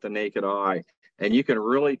visible with the naked eye. And you can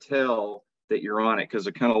really tell that you're on it because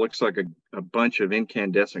it kind of looks like a bunch of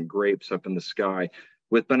incandescent grapes up in the sky.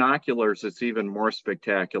 With binoculars, it's even more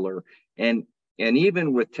spectacular. And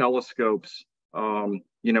even with telescopes,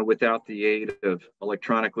 without the aid of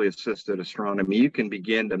electronically assisted astronomy, you can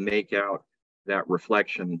begin to make out that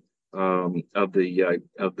reflection of the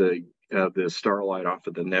starlight off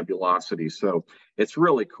of the nebulosity. So it's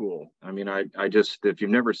really cool. I mean, I just, if you've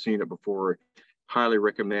never seen it before, highly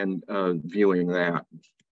recommend viewing that.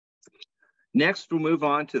 Next, we'll move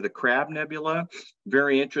on to the Crab Nebula.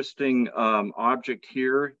 Very interesting object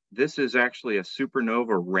here. This is actually a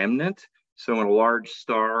supernova remnant. So in a large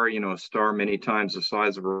star, a star many times the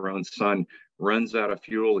size of our own sun runs out of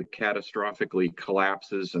fuel, it catastrophically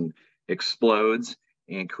collapses and explodes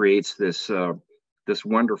and creates this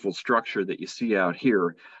wonderful structure that you see out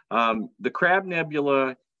here. The Crab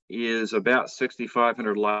Nebula is about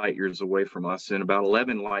 6,500 light years away from us and about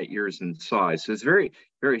 11 light years in size. So it's very,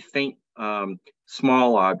 very faint,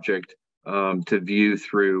 small object to view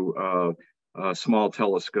through a small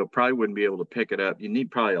telescope. Probably wouldn't be able to pick it up. You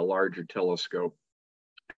need probably a larger telescope.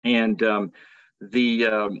 And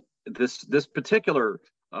this particular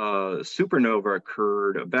supernova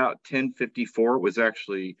occurred about 1054. It was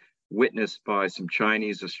actually witnessed by some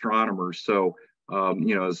Chinese astronomers. So,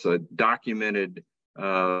 it's a documented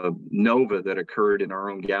nova that occurred in our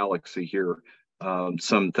own galaxy here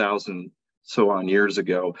some thousand so on years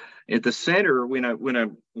ago. At the center, when a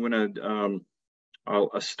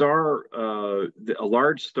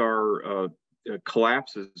large star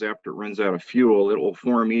collapses after it runs out of fuel, it will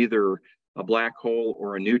form either a black hole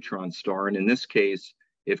or a neutron star. And in this case,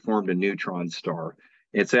 it formed a neutron star.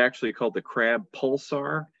 It's actually called the Crab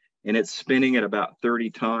pulsar, and it's spinning at about 30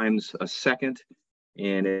 times a second.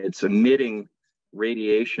 And it's emitting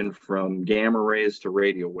radiation from gamma rays to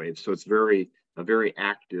radio waves. So it's a very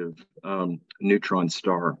active neutron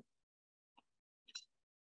star.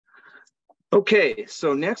 Okay,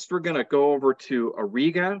 so next we're going to go over to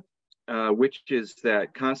Auriga, which is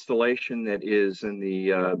that constellation that is in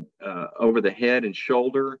the over the head and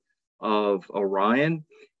shoulder of Orion.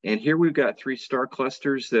 And here we've got three star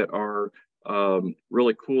clusters that are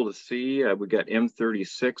really cool to see. We've got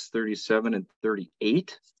M36, 37, and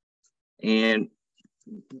 38. And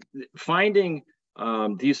finding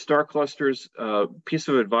these star clusters, piece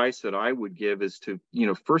of advice that I would give is to,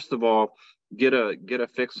 first of all, get a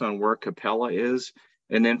fix on where Capella is,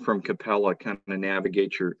 and then from Capella kind of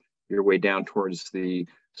navigate your way down towards the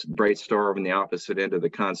bright star on the opposite end of the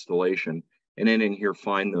constellation, and then in here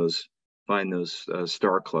find those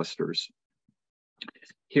star clusters.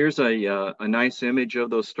 Here's a nice image of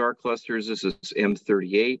those star clusters. This is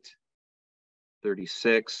M38,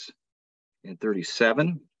 36, and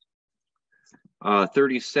 37.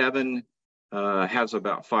 37 has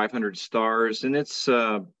about 500 stars, and it's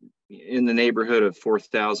in the neighborhood of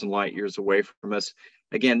 4,000 light years away from us.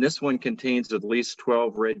 Again, this one contains at least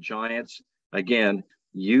 12 red giants. Again,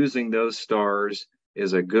 using those stars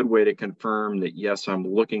is a good way to confirm that, yes, I'm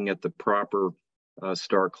looking at the proper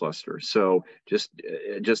star cluster. So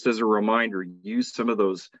just as a reminder, use some of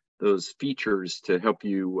those features to help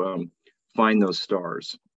you find those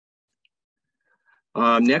stars.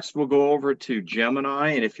 Next, we'll go over to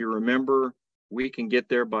Gemini. And if you remember, we can get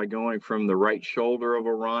there by going from the right shoulder of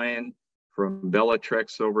Orion, from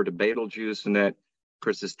Bellatrix over to Betelgeuse. And that, of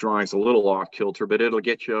course, this drawing's a little off kilter, but it'll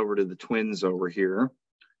get you over to the twins over here.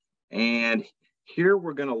 And here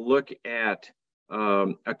we're going to look at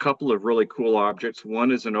a couple of really cool objects.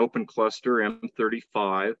 One is an open cluster,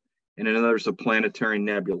 M35, and another is a planetary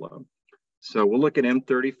nebula. So we'll look at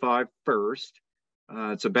M35 first.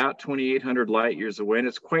 It's about 2,800 light years away, and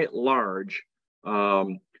it's quite large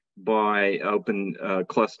by open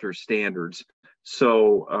cluster standards.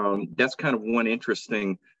 So that's kind of one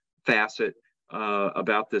interesting facet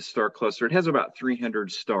about this star cluster. It has about 300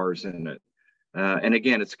 stars in it. And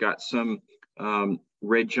again, it's got some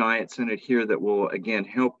red giants in it here that will, again,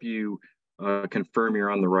 help you confirm you're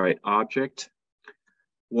on the right object.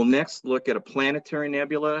 We'll next look at a planetary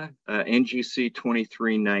nebula, NGC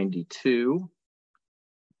 2392.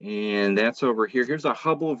 And that's over here. Here's a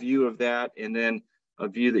Hubble view of that, and then a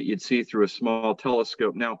view that you'd see through a small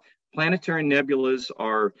telescope. Now, planetary nebulas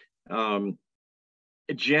are,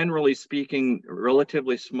 generally speaking,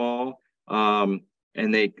 relatively small, and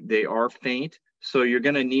they are faint. So you're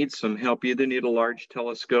going to need some help. You either need a large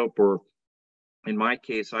telescope, or in my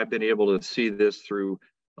case, I've been able to see this through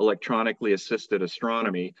electronically assisted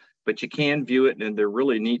astronomy, but you can view it, and they're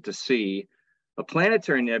really neat to see. A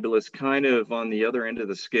planetary nebula is kind of on the other end of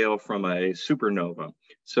the scale from a supernova.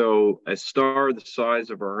 So a star the size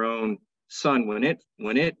of our own sun, when it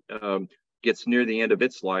gets near the end of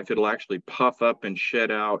its life, it'll actually puff up and shed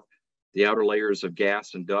out the outer layers of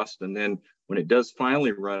gas and dust. And then when it does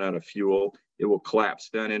finally run out of fuel, it will collapse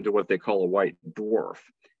down into what they call a white dwarf.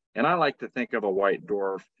 And I like to think of a white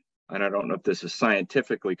dwarf, and I don't know if this is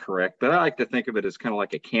scientifically correct, but I like to think of it as kind of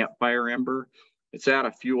like a campfire ember. It's out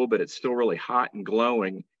of fuel, but it's still really hot and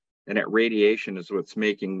glowing. And that radiation is what's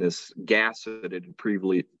making this gas that it had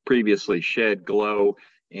previously shed glow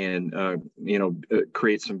and,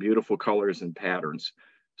 create some beautiful colors and patterns.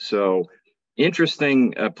 So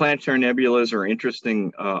interesting, planetary nebulas are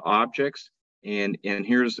interesting objects. And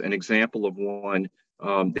here's an example of one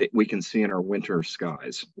that we can see in our winter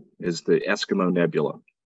skies, is the Eskimo Nebula.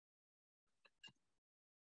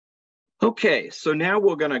 Okay, so now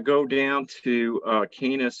we're going to go down to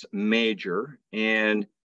Canis Major, and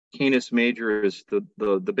Canis Major is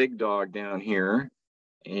the big dog down here,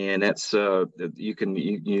 and that's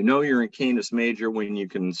you know you're in Canis Major when you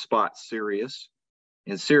can spot Sirius,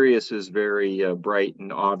 and Sirius is very bright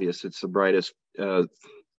and obvious. It's the brightest star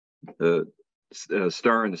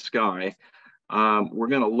in the sky. We're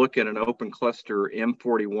going to look at an open cluster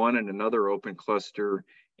M41 and another open cluster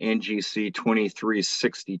NGC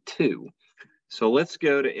 2362. So let's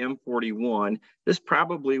go to M41. This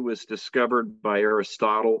probably was discovered by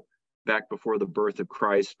Aristotle back before the birth of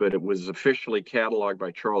Christ, but it was officially cataloged by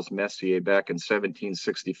Charles Messier back in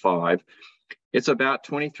 1765. It's about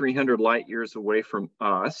 2,300 light years away from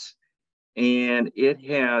us, and it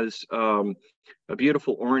has a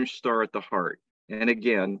beautiful orange star at the heart. And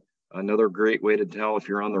again, another great way to tell if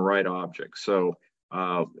you're on the right object. So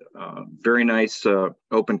very nice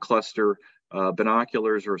open cluster.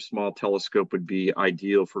 Binoculars or a small telescope would be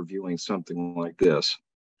ideal for viewing something like this.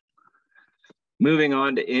 Moving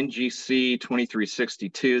on to NGC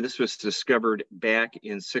 2362. This was discovered back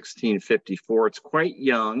in 1654. It's quite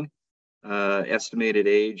young, estimated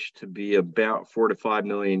age to be about 4 to 5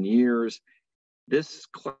 million years. This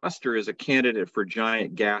cluster is a candidate for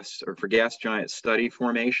giant gas or for gas giant study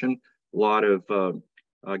formation. A lot of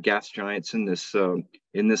gas giants in this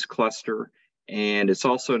cluster, and it's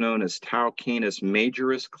also known as Tau Canis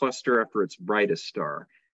Majoris cluster after its brightest star.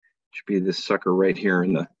 It should be this sucker right here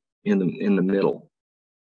in the middle.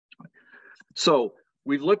 So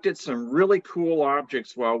we've looked at some really cool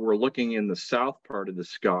objects while we're looking in the south part of the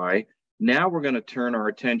sky. Now we're going to turn our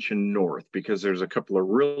attention north, because there's a couple of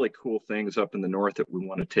really cool things up in the north that we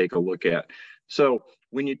want to take a look at. So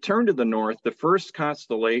when you turn to the north, the first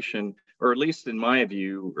constellation, or at least in my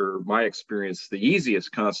view, or my experience, the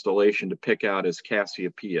easiest constellation to pick out is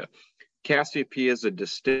Cassiopeia. Cassiopeia is a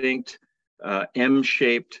distinct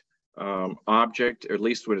M-shaped object, or at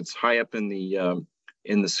least when it's high up in the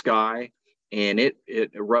sky, and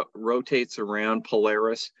it rotates around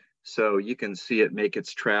Polaris, so you can see it make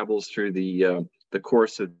its travels through the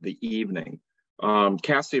course of the evening.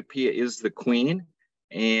 Cassiopeia is the queen,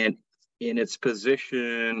 and in its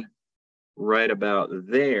position right about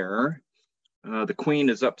there, the queen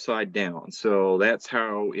is upside down. So that's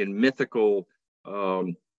how in mythical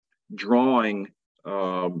drawing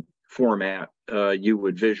format you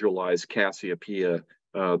would visualize Cassiopeia,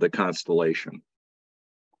 the constellation.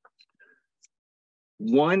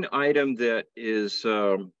 One item that is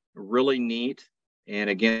really neat, and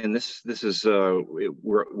again, this is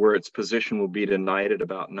where its position will be tonight at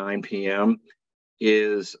about 9 p.m.,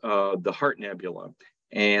 is the Heart Nebula.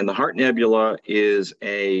 And the Heart Nebula is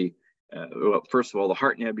well, first of all, the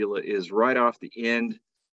Heart Nebula is right off the end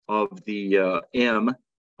of the M,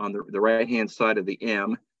 on the right-hand side of the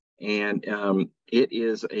M, and it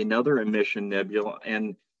is another emission nebula.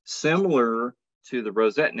 And Similar to the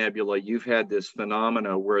Rosette Nebula, you've had this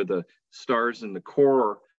phenomena where the stars in the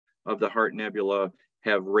core of the Heart Nebula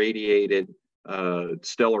have radiated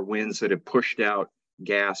stellar winds that have pushed out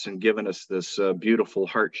gas and given us this beautiful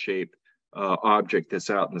heart-shaped object that's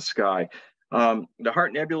out in the sky. The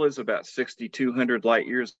Heart Nebula is about 6,200 light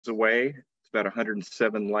years away. It's about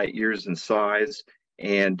 107 light years in size,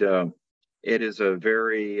 and it is a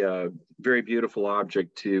very, very beautiful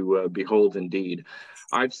object to behold indeed.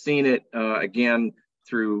 I've seen it, again,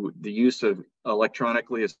 through the use of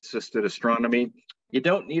electronically assisted astronomy. You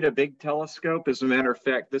don't need a big telescope. As a matter of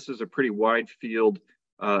fact, this is a pretty wide field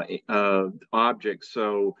object.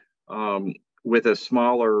 So with a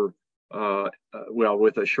smaller,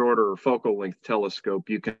 with a shorter focal length telescope,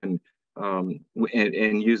 you can,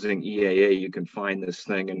 and using EAA, you can find this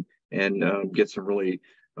thing and get some really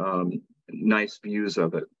nice views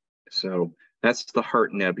of it. So that's the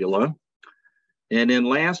Heart Nebula. And then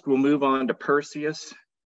last, we'll move on to Perseus,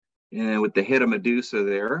 and with the head of Medusa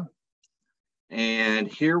there. And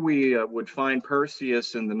here we would find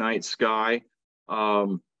Perseus in the night sky.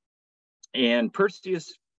 And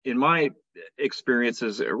Perseus, in my experience,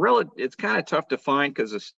 it's kind of tough to find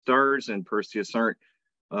because the stars in Perseus aren't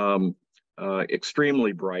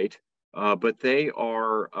extremely bright, but they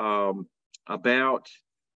are about,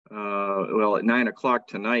 at 9 o'clock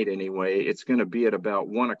tonight anyway, it's going to be at about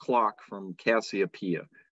 1 o'clock from Cassiopeia.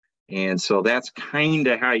 And so that's kind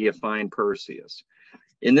of how you find Perseus.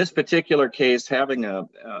 In this particular case, having a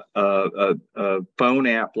phone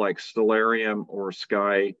app like Stellarium or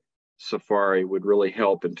Sky Safari would really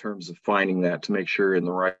help in terms of finding that to make sure you're in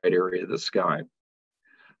the right area of the sky.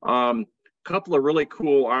 Couple of really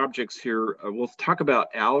cool objects here. We'll talk about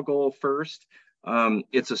Algol first.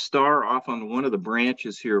 It's a star off on one of the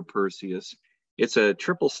branches here of Perseus. It's a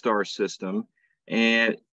triple star system,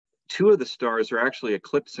 and two of the stars are actually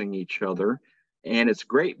eclipsing each other. And it's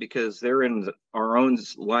great because they're in our own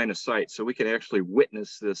line of sight, so we can actually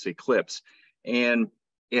witness this eclipse. And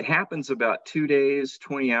it happens about 2 days,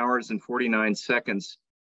 20 hours, and 49 seconds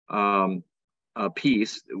a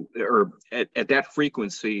piece, or at that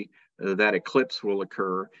frequency, that eclipse will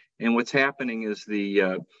occur. And what's happening is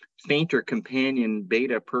the fainter companion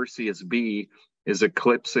Beta Perseus B is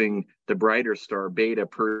eclipsing the brighter star Beta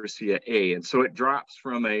Persea A. And so it drops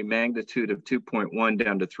from a magnitude of 2.1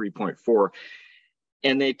 down to 3.4.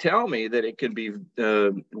 And they tell me that it can be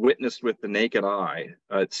witnessed with the naked eye.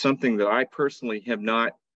 It's something that I personally have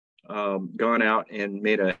not gone out and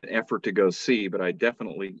made an effort to go see, but I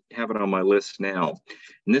definitely have it on my list now.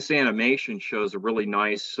 And this animation shows a really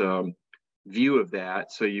nice view of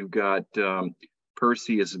that. So you've got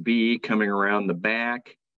Perseus B coming around the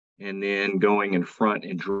back and then going in front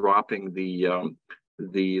and dropping the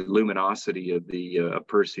luminosity of the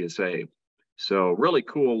Perseus A. So really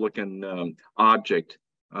cool looking object,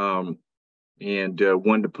 and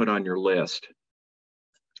one to put on your list.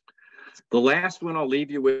 The last one I'll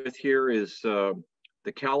leave you with here is the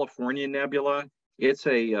California Nebula. It's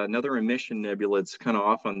another emission nebula. It's kind of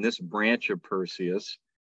off on this branch of Perseus.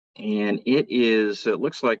 And it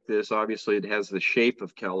looks like this. Obviously, it has the shape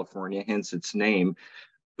of California, hence its name.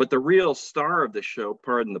 But the real star of the show,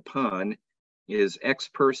 pardon the pun, is X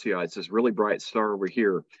Persei. It's this really bright star over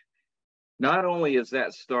here. Not only is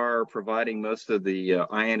that star providing most of the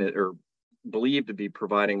believed to be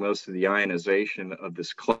providing most of the ionization of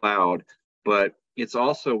this cloud, but it's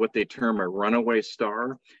also what they term a runaway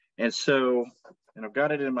star. And so, and I've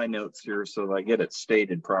got it in my notes here so that I get it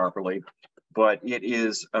stated properly, but it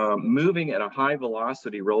is moving at a high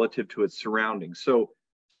velocity relative to its surroundings. So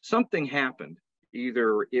something happened.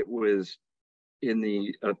 Either it was in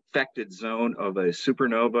the affected zone of a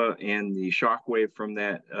supernova and the shock wave from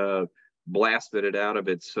that blasted it out of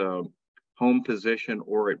its home position,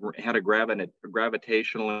 or it had a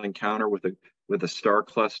gravitational encounter with a star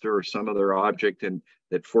cluster or some other object, and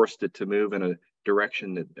that forced it to move in a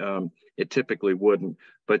direction that it typically wouldn't.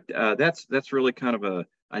 But that's really kind of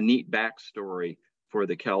a neat backstory for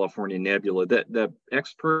the California Nebula. The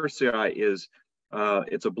X Persei is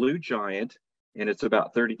it's a blue giant, and it's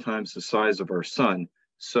about 30 times the size of our sun.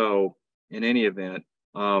 So in any event,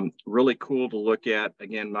 really cool to look at.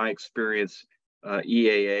 Again, my experience,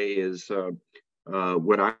 EAA is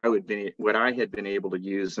what I had been able to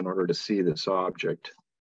use in order to see this object.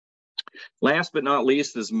 Last but not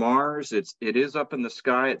least is Mars. It is up in the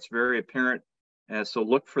sky. It's very apparent, so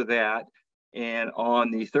look for that. And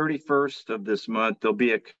on the 31st of this month, there'll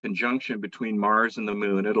be a conjunction between Mars and the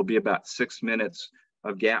Moon. It'll be about 6 minutes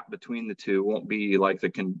of gap between the two. It won't be like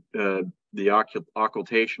the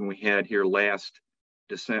occultation we had here last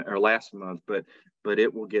month, but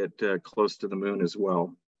it will get close to the Moon as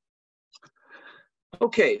well.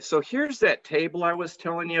 Okay, so here's that table I was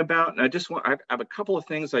telling you about, and I have a couple of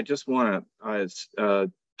things I just want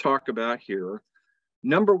to talk about here.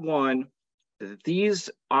 Number one, these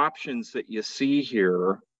options that you see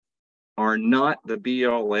here are not the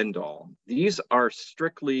be-all end-all. These are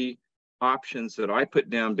strictly options that I put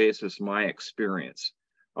down basis my experience.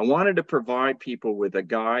 I wanted to provide people with a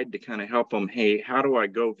guide to kind of help them, hey, how do I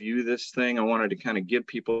go view this thing? I wanted to kind of give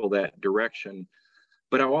people that direction.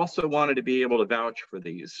 But I also wanted to be able to vouch for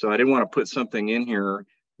these. So I didn't want to put something in here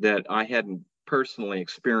that I hadn't personally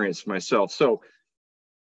experienced myself. So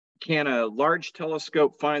can a large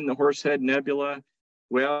telescope find the Horsehead Nebula?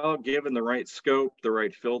 Well, given the right scope, the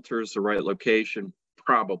right filters, the right location,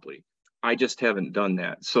 probably. I just haven't done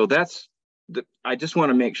that. So I just want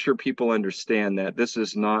to make sure people understand that this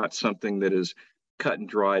is not something that is cut and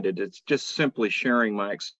dried. It's just simply sharing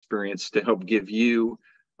my experience to help give you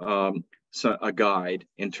a guide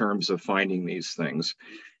in terms of finding these things.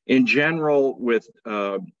 In general, with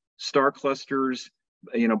star clusters,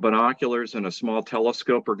 binoculars and a small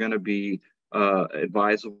telescope are going to be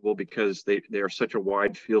advisable because they are such a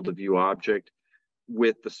wide field of view object.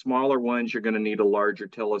 With the smaller ones, you're going to need a larger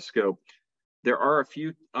telescope. There are a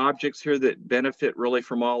few objects here that benefit really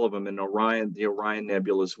from all of them, and the Orion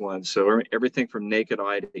Nebula is one. So everything from naked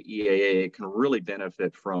eye to EAA can really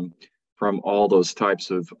benefit from all those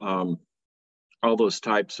types of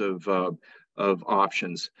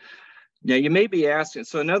options. Now you may be asking.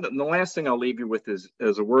 So the last thing I'll leave you with is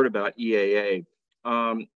a word about EAA.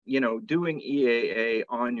 Doing EAA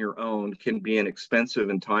on your own can be an expensive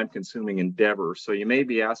and time-consuming endeavor. So you may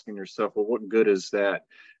be asking yourself, well, what good is that?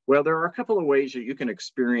 Well, there are a couple of ways that you can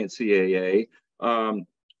experience EAA.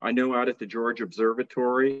 I know out at the George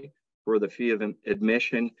Observatory, for the fee of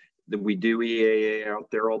admission, that we do EAA out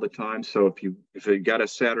there all the time. So if you got a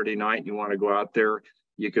Saturday night and you want to go out there,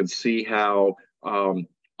 you can see how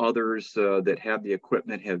others that have the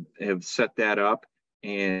equipment have set that up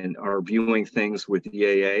and are viewing things with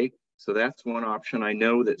EAA. So that's one option. I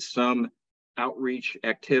know that some outreach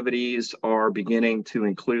activities are beginning to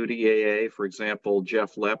include EAA. For example,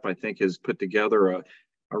 Jeff Lepp, I think, has put together a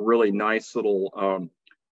really nice little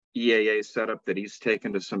EAA setup that he's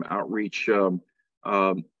taken to some outreach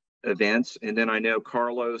events. And then I know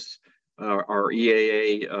Carlos, our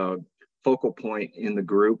EAA focal point in the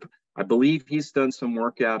group, I believe he's done some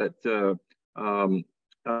work out at the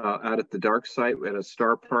dark site at a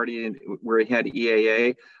star party where he had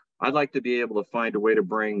EAA. I'd like to be able to find a way to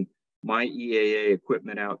bring my EAA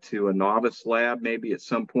equipment out to a novice lab, maybe at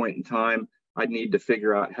some point in time. I'd need to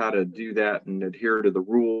figure out how to do that and adhere to the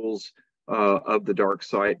rules of the dark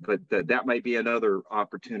site, but that might be another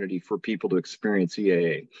opportunity for people to experience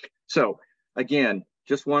EAA. So again,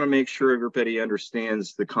 just want to make sure everybody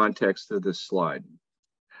understands the context of this slide.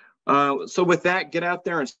 So with that, get out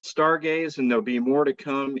there and stargaze, and there'll be more to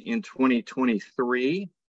come in 2023.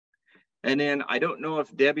 And then I don't know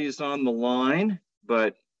if Debbie's on the line,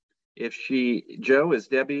 but Joe, is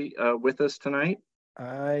Debbie with us tonight?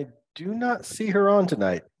 I do not see her on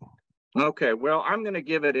tonight. Okay, well, I'm going to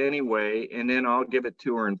give it anyway, and then I'll give it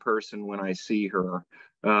to her in person when I see her.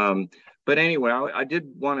 But anyway, I did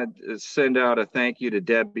want to send out a thank you to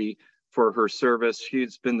Debbie for her service.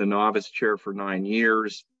 She's been the Novice Chair for 9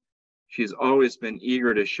 years. She's always been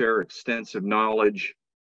eager to share extensive knowledge,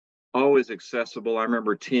 always accessible. I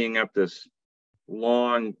remember teeing up this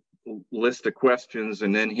long list of questions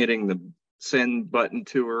and then hitting the send button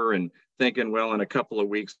to her and thinking, well, in a couple of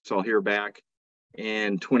weeks, I'll hear back.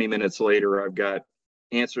 And 20 minutes later, I've got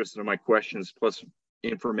answers to my questions plus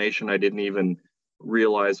information I didn't even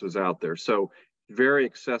realize was out there. So very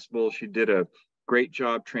accessible. She did a great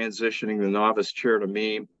job transitioning the novice chair to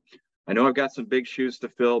me. I know I've got some big shoes to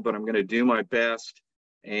fill, but I'm going to do my best.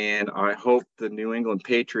 And I hope the New England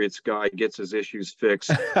Patriots guy gets his issues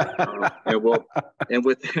fixed. And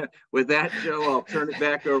with that, Joe, I'll turn it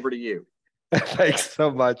back over to you. Thanks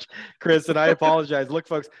so much, Chris. And I apologize. Look,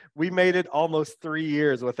 folks, we made it almost 3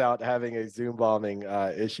 years without having a Zoom bombing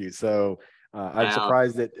issue. So I'm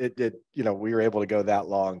surprised that it did, we were able to go that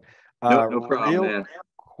long. No problem, man.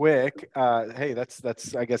 Quick. Hey,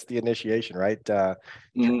 that's I guess the initiation, right?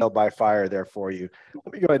 Trial by fire there for you.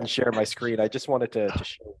 Let me go ahead and share my screen. I just wanted to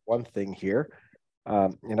show one thing here.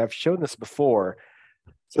 And I've shown this before.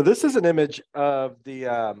 So this is an image of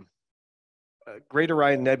the Great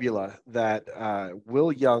Orion Nebula that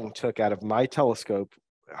Will Young took out of my telescope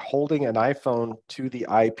holding an iPhone to the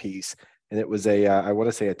eyepiece. And it was I want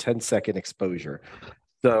to say a 10-second exposure.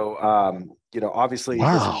 So, obviously,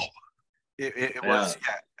 wow. It was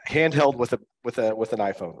handheld with an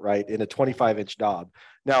iPhone, right, in a 25-inch knob.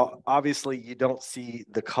 Now, obviously, you don't see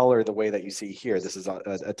the color the way that you see here. This is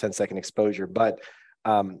a 10-second exposure, but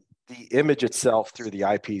the image itself through the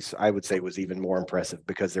eyepiece, I would say, was even more impressive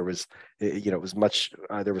because there was, there was much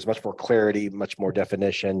more clarity, much more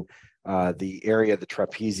definition. The area, the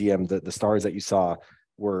trapezium, the stars that you saw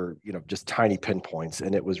were, just tiny pinpoints,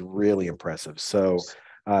 and it was really impressive. So,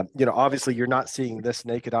 obviously you're not seeing this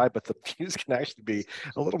naked eye, but the views can actually be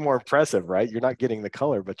a little more impressive, right? You're not getting the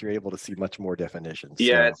color, but you're able to see much more definition.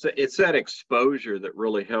 Yeah, so. it's that exposure that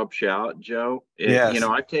really helps you out, Joe. Yes.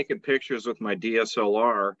 I've taken pictures with my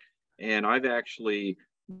DSLR, and I've actually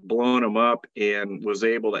blown them up and was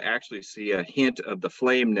able to actually see a hint of the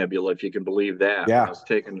Flame Nebula, if you can believe that. Yeah. I was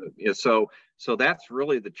taking, so that's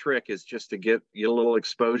really the trick, is just to get a little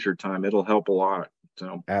exposure time. It'll help a lot.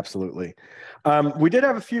 So absolutely. We did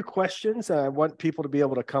have a few questions. I want people to be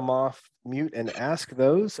able to come off mute and ask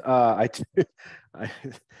those.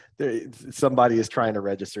 Somebody is trying to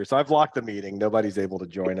register, so I've locked the meeting. Nobody's able to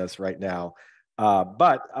join us right now.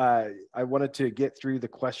 But I wanted to get through the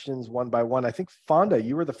questions one by one. I think, Fonda,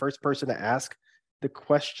 you were the first person to ask the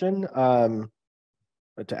question, to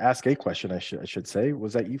ask a question, I should say.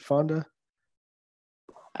 Was that you, Fonda?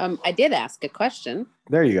 I did ask a question.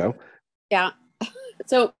 There you go. Yeah.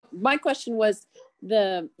 So my question was,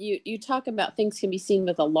 you talk about things can be seen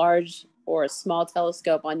with a large or a small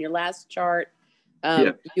telescope. On your last chart,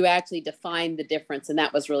 you actually defined the difference, and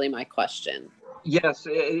that was really my question. Yes,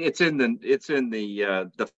 it's in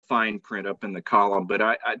the fine print up in the column. But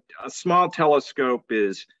a small telescope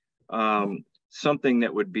is something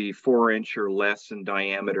that would be 4-inch or less in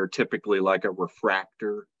diameter, typically like a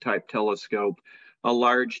refractor type telescope. A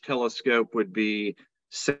large telescope would be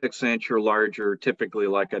 6-inch or larger, typically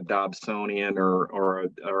like a Dobsonian or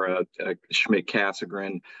a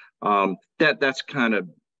Schmidt-Cassegrain. That's kind of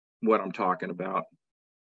what I'm talking about.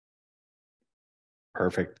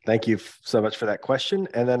 Perfect. Thank you so much for that question.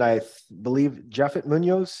 And then I believe Japhet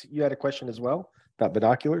Munoz, you had a question as well about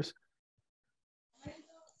binoculars.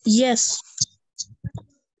 Yes.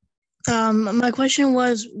 My question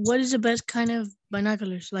was, what is the best kind of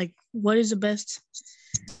binoculars? Like, what is the best?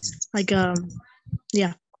 Like,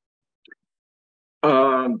 yeah.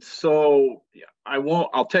 So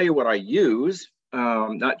I'll tell you what I use.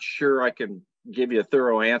 Not sure I can give you a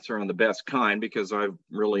thorough answer on the best kind, because I've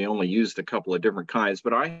really only used a couple of different kinds,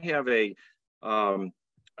 but I have a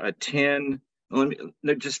 10,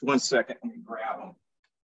 just 1 second, let me grab them.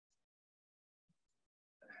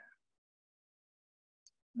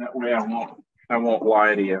 That way I won't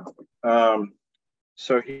lie to you.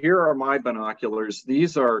 So here are my binoculars.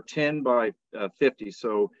 These are 10 by 50,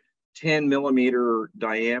 so 10 millimeter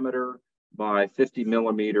diameter by 50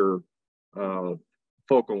 millimeter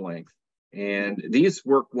focal length. And these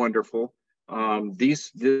work wonderful.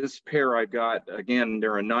 This pair I got, again,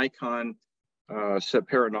 they're a Nikon, set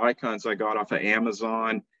pair of Nikons I got off of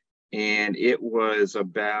Amazon, and it was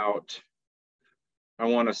about, I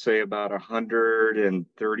want to say about $130,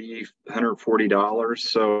 $140.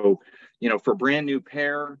 So, for a brand new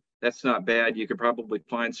pair, that's not bad. You could probably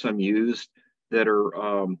find some used that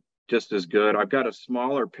are just as good. I've got a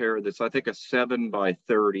smaller pair that's, I think, a 7 by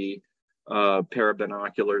 30 pair of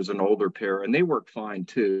binoculars, an older pair, and they work fine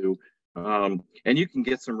too. And you can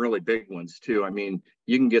get some really big ones too. I mean,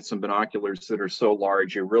 you can get some binoculars that are so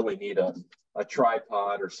large you really need a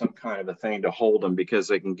tripod or some kind of a thing to hold them, because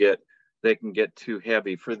they can get too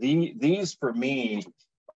heavy. For these for me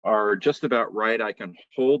are just about right. I can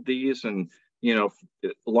hold these and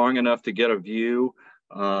long enough to get a view.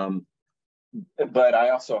 But I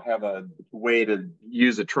also have a way to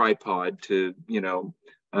use a tripod to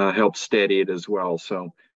help steady it as well.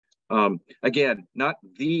 So again, not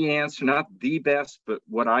the answer, not the best, but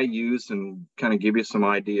what I use, and kind of give you some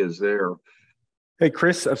ideas there. Hey,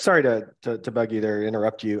 Chris, I'm sorry to bug you there,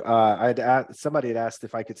 interrupt you. Somebody had asked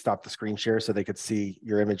if I could stop the screen share so they could see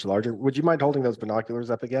your image larger. Would you mind holding those binoculars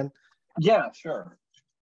up again? Yeah, sure.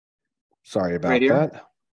 Sorry about that.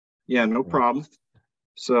 Yeah, no problem.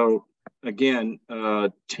 So again,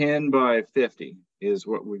 10 by 50 is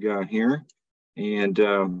what we got here. And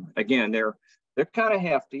again, they're kind of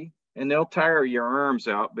hefty, and they'll tire your arms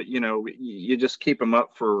out, but you just keep them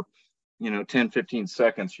up for 10, 15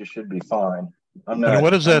 seconds, you should be fine. And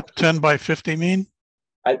what does that 10 by 50 mean?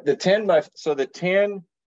 The 10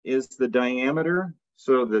 is the diameter.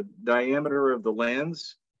 So the diameter of the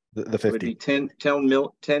lens, the 50 would be 10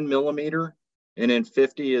 millimeter, and then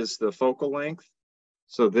 50 is the focal length.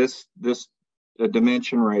 So this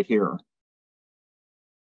dimension right here,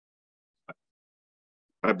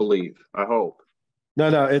 I believe, I hope.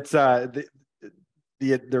 No, it's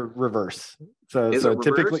the reverse. So Is it reverse?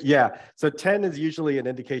 typically, yeah. So 10 is usually an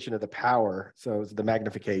indication of the power. So it's the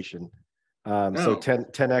magnification. So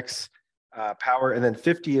 10x power, and then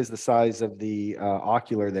 50 is the size of the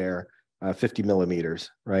ocular there, 50 millimeters,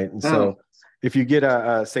 right? And so if you get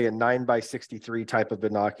say a 9x63 type of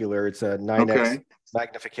binocular, it's a 9x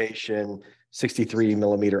magnification, 63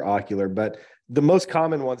 millimeter ocular. But the most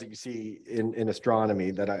common ones that you see in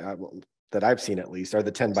astronomy that I've seen at least are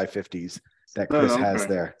the 10x50s that Chris has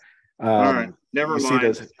there. All right, never mind. See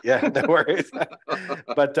those, yeah, no worries.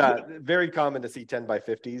 But very common to see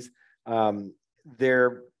 10x50s.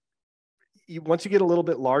 Once you get a little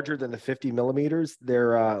bit larger than the 50 millimeters,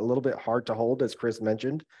 they're a little bit hard to hold, as Chris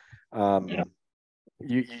mentioned.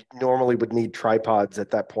 You normally would need tripods at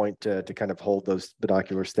that point to kind of hold those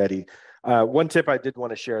binoculars steady. One tip I did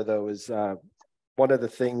want to share, though, is one of the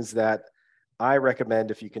things that I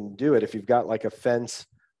recommend, if you can do it, if you've got like a fence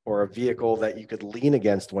or a vehicle that you could lean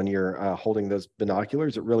against when you're holding those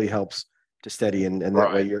binoculars, it really helps to steady, and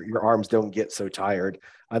that way your arms don't get so tired.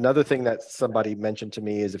 Another thing that somebody mentioned to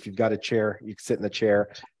me is if you've got a chair, you can sit in the chair,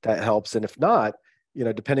 that helps. And if not,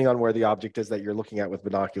 depending on where the object is that you're looking at with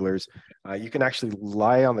binoculars, you can actually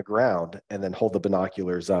lie on the ground and then hold the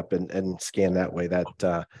binoculars up and scan that way.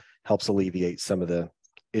 That helps alleviate some of the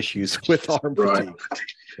issues with arm fatigue.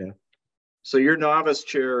 Yeah. So your novice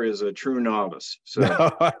chair is a true novice. So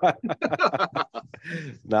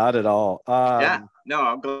not at all. Yeah, no,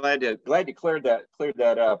 I'm glad you cleared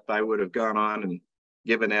that up. I would have gone on and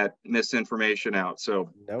given that misinformation out. So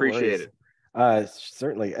no appreciate worries. It.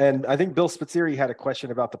 Certainly. And I think Bill Spitzeri had a question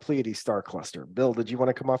about the Pleiades star cluster. Bill, did you want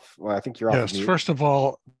to come off? Well, I think you're off. Yes. First of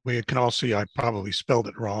all, we can all see I probably spelled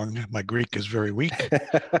it wrong. My Greek is very weak.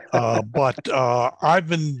 But I've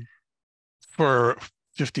been, for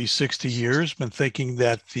 50, 60 years, been thinking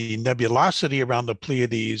that the nebulosity around the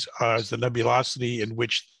Pleiades is the nebulosity in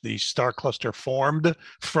which the star cluster formed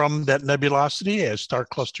from that nebulosity, as star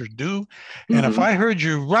clusters do. And if I heard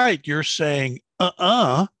you right, you're saying,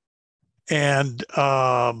 and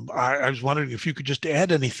I was wondering if you could just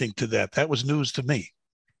add anything to that. That was news to me.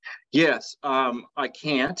 Yes, I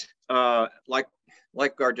can't. Like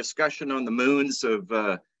our discussion on the moons of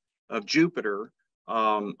Jupiter,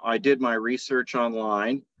 I did my research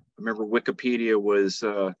online. I remember Wikipedia was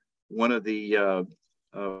one of the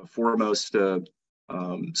foremost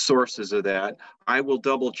sources of that. I will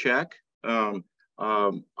double check. I've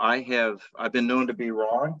been known to be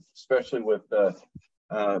wrong, especially with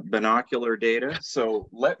binocular data. So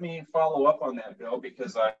let me follow up on that, Bill,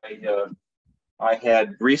 because I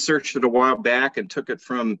had researched it a while back and took it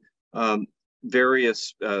from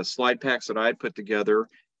various slide packs that I'd put together.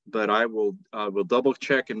 But I will double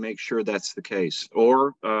check and make sure that's the case,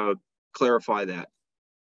 or clarify that.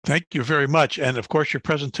 Thank you very much. And of course, your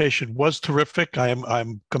presentation was terrific.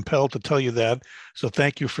 I'm compelled to tell you that. So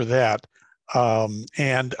thank you for that.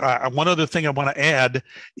 And one other thing I want to add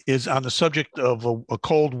is on the subject of a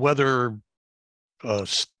cold weather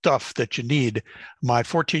stuff that you need. My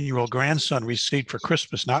 14-year-old grandson received for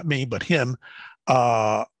Christmas, not me, but him,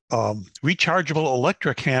 rechargeable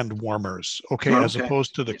electric hand warmers, as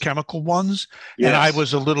opposed to the chemical ones. Yes. And I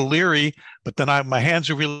was a little leery, but then my hands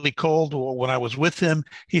are really cold. When I was with him,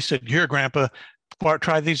 he said, "Here, Grandpa,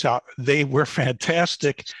 try these out." They were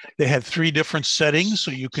fantastic. They had 3 different settings,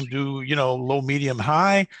 so you can do, low, medium,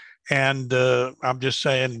 high. And I'm just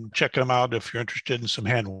saying, check them out if you're interested in some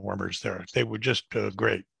hand warmers there. They were just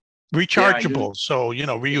great. Rechargeable, so,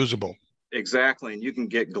 reusable. Exactly. And you can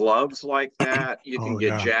get gloves like that. You can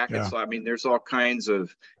get jackets. Yeah. I mean, there's all kinds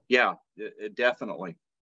of, definitely.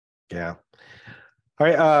 Yeah. All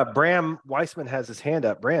right. Bram Weissman has his hand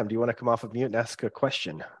up. Bram, do you want to come off of mute and ask a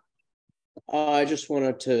question? I just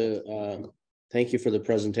wanted to thank you for the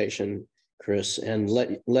presentation, Chris, and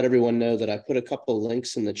let everyone know that I put a couple of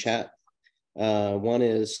links in the chat. One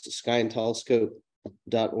is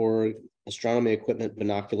skyandtelescope.org, astronomy equipment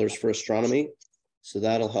binoculars for astronomy. So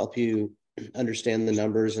that'll help you understand the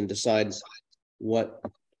numbers and decide what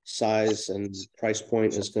size and price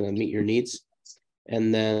point is going to meet your needs.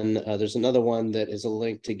 And then there's another one that is a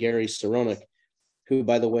link to Gary Saronic, who,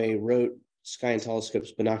 by the way, wrote Sky and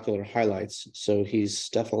Telescope's binocular highlights. So he's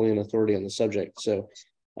definitely an authority on the subject. So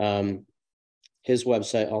his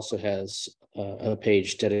website also has a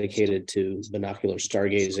page dedicated to binocular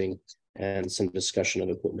stargazing and some discussion of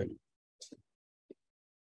equipment.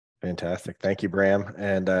 Fantastic. Thank you, Bram.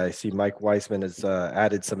 And I see Mike Weissman has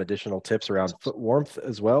added some additional tips around foot warmth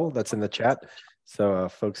as well. That's in the chat. So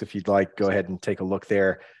folks, if you'd like, go ahead and take a look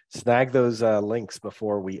there. Snag those links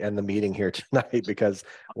before we end the meeting here tonight, because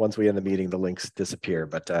once we end the meeting, the links disappear,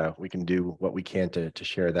 but we can do what we can to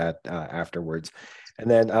share that afterwards.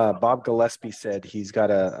 And then Bob Gillespie said he's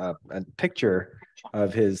got a picture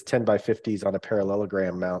of his 10 by 50s on a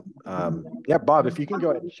parallelogram mount. Yeah, Bob, if you can go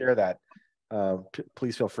ahead and share that,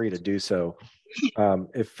 please feel free to do so.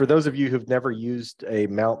 If for those of you who've never used a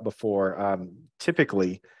mount before,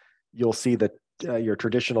 typically you'll see that your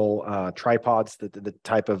traditional tripods, the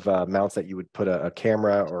type of mounts that you would put a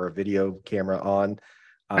camera or a video camera on.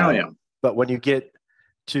 But when you get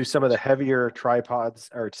to some of the heavier tripods,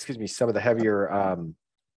 or excuse me, some of the heavier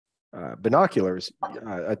binoculars,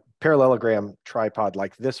 a parallelogram tripod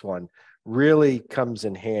like this one really comes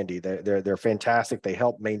in handy. They're fantastic. They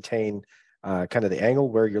help maintain kind of the angle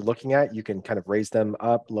where you're looking at. You can kind of raise them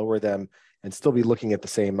up, lower them, and still be looking at the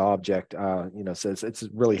same object. So it's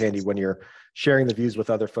really handy when you're sharing the views with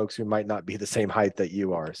other folks who might not be the same height that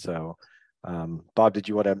you are. So, Bob, did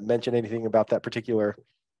you want to mention anything about that particular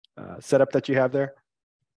setup that you have there?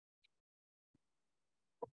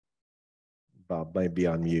 Bob might be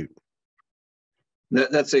on mute.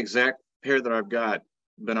 That's the exact pair that I've got,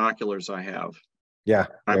 binoculars I have. Yeah,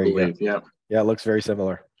 I believe. Yeah. Yeah, it looks very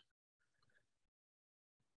similar.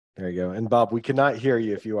 There you go. And Bob, we cannot hear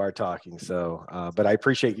you if you are talking. So, but I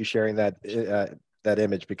appreciate you sharing that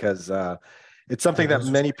image, because it's something that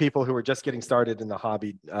many people who are just getting started in the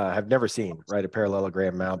hobby have never seen, right? A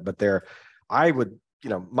parallelogram mount, but I would,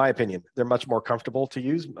 my opinion, they're much more comfortable to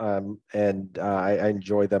use, and I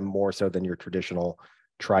enjoy them more so than your traditional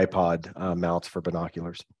tripod mounts for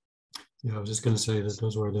binoculars. Yeah, I was just going to say that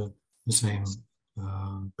those were the same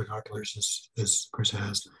binoculars as Chris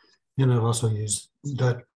has, and I've also used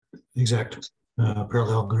that exact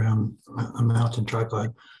parallelogram mount and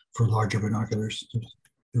tripod for larger binoculars. It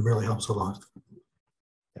really helps a lot.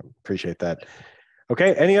 Yeah, appreciate that.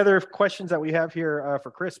 Okay, any other questions that we have here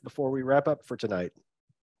for Chris before we wrap up for tonight?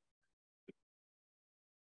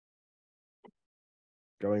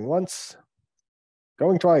 Going once,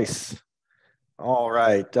 going twice. All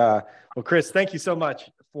right. Well, Chris, thank you so much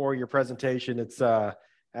for your presentation. It's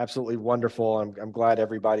absolutely wonderful. I'm glad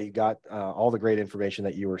everybody got all the great information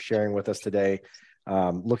that you were sharing with us today.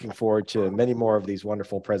 Looking forward to many more of these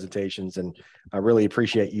wonderful presentations, and I really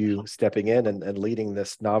appreciate you stepping in and leading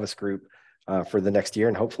this novice group for the next year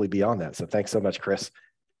and hopefully beyond that. So thanks so much, Chris.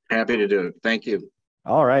 Happy to do it. Thank you.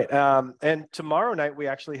 All right. And tomorrow night, we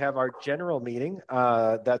actually have our general meeting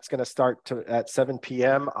that's going to start at 7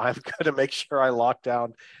 p.m. I'm going to make sure I lock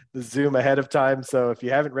down the Zoom ahead of time. So if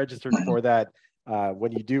you haven't registered for that,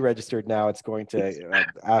 when you do register now, it's going to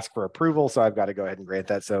ask for approval. So I've got to go ahead and grant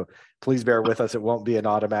that. So please bear with us. It won't be an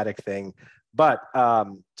automatic thing. But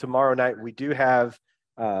tomorrow night, we do have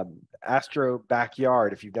Astro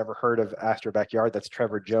Backyard. If you've never heard of Astro Backyard, that's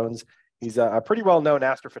Trevor Jones. He's a pretty well-known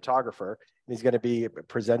astrophotographer, and he's going to be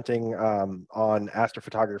presenting on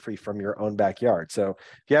astrophotography from your own backyard. So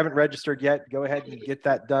if you haven't registered yet, go ahead and get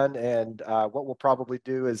that done. And what we'll probably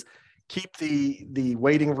do is keep the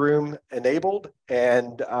waiting room enabled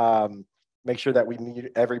and make sure that we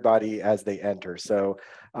meet everybody as they enter. So,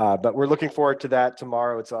 but we're looking forward to that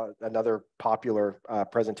tomorrow. It's another popular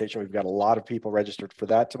presentation. We've got a lot of people registered for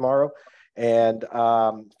that tomorrow. And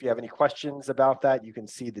if you have any questions about that, you can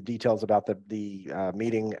see the details about the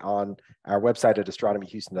meeting on our website at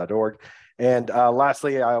astronomyhouston.org. And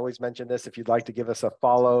lastly, I always mention this, if you'd like to give us a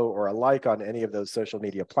follow or a like on any of those social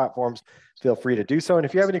media platforms, feel free to do so. And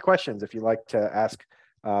if you have any questions, if you'd like to ask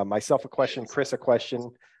myself a question, Chris a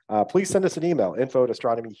question, please send us an email,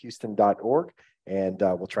 info@astronomyhouston.org. And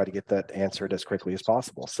we'll try to get that answered as quickly as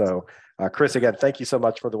possible. So, Chris, again, thank you so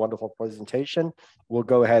much for the wonderful presentation. We'll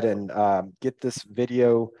go ahead and get this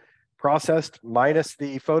video processed, minus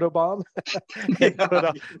the photobomb, and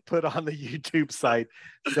put on the YouTube site.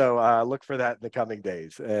 So look for that in the coming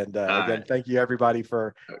days. And again, thank you, everybody,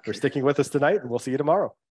 for sticking with us tonight, and we'll see you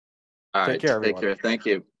tomorrow. All Take right. care, everyone. Take care. Thank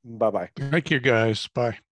you. Bye-bye. Thank you, guys.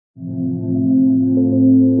 Bye.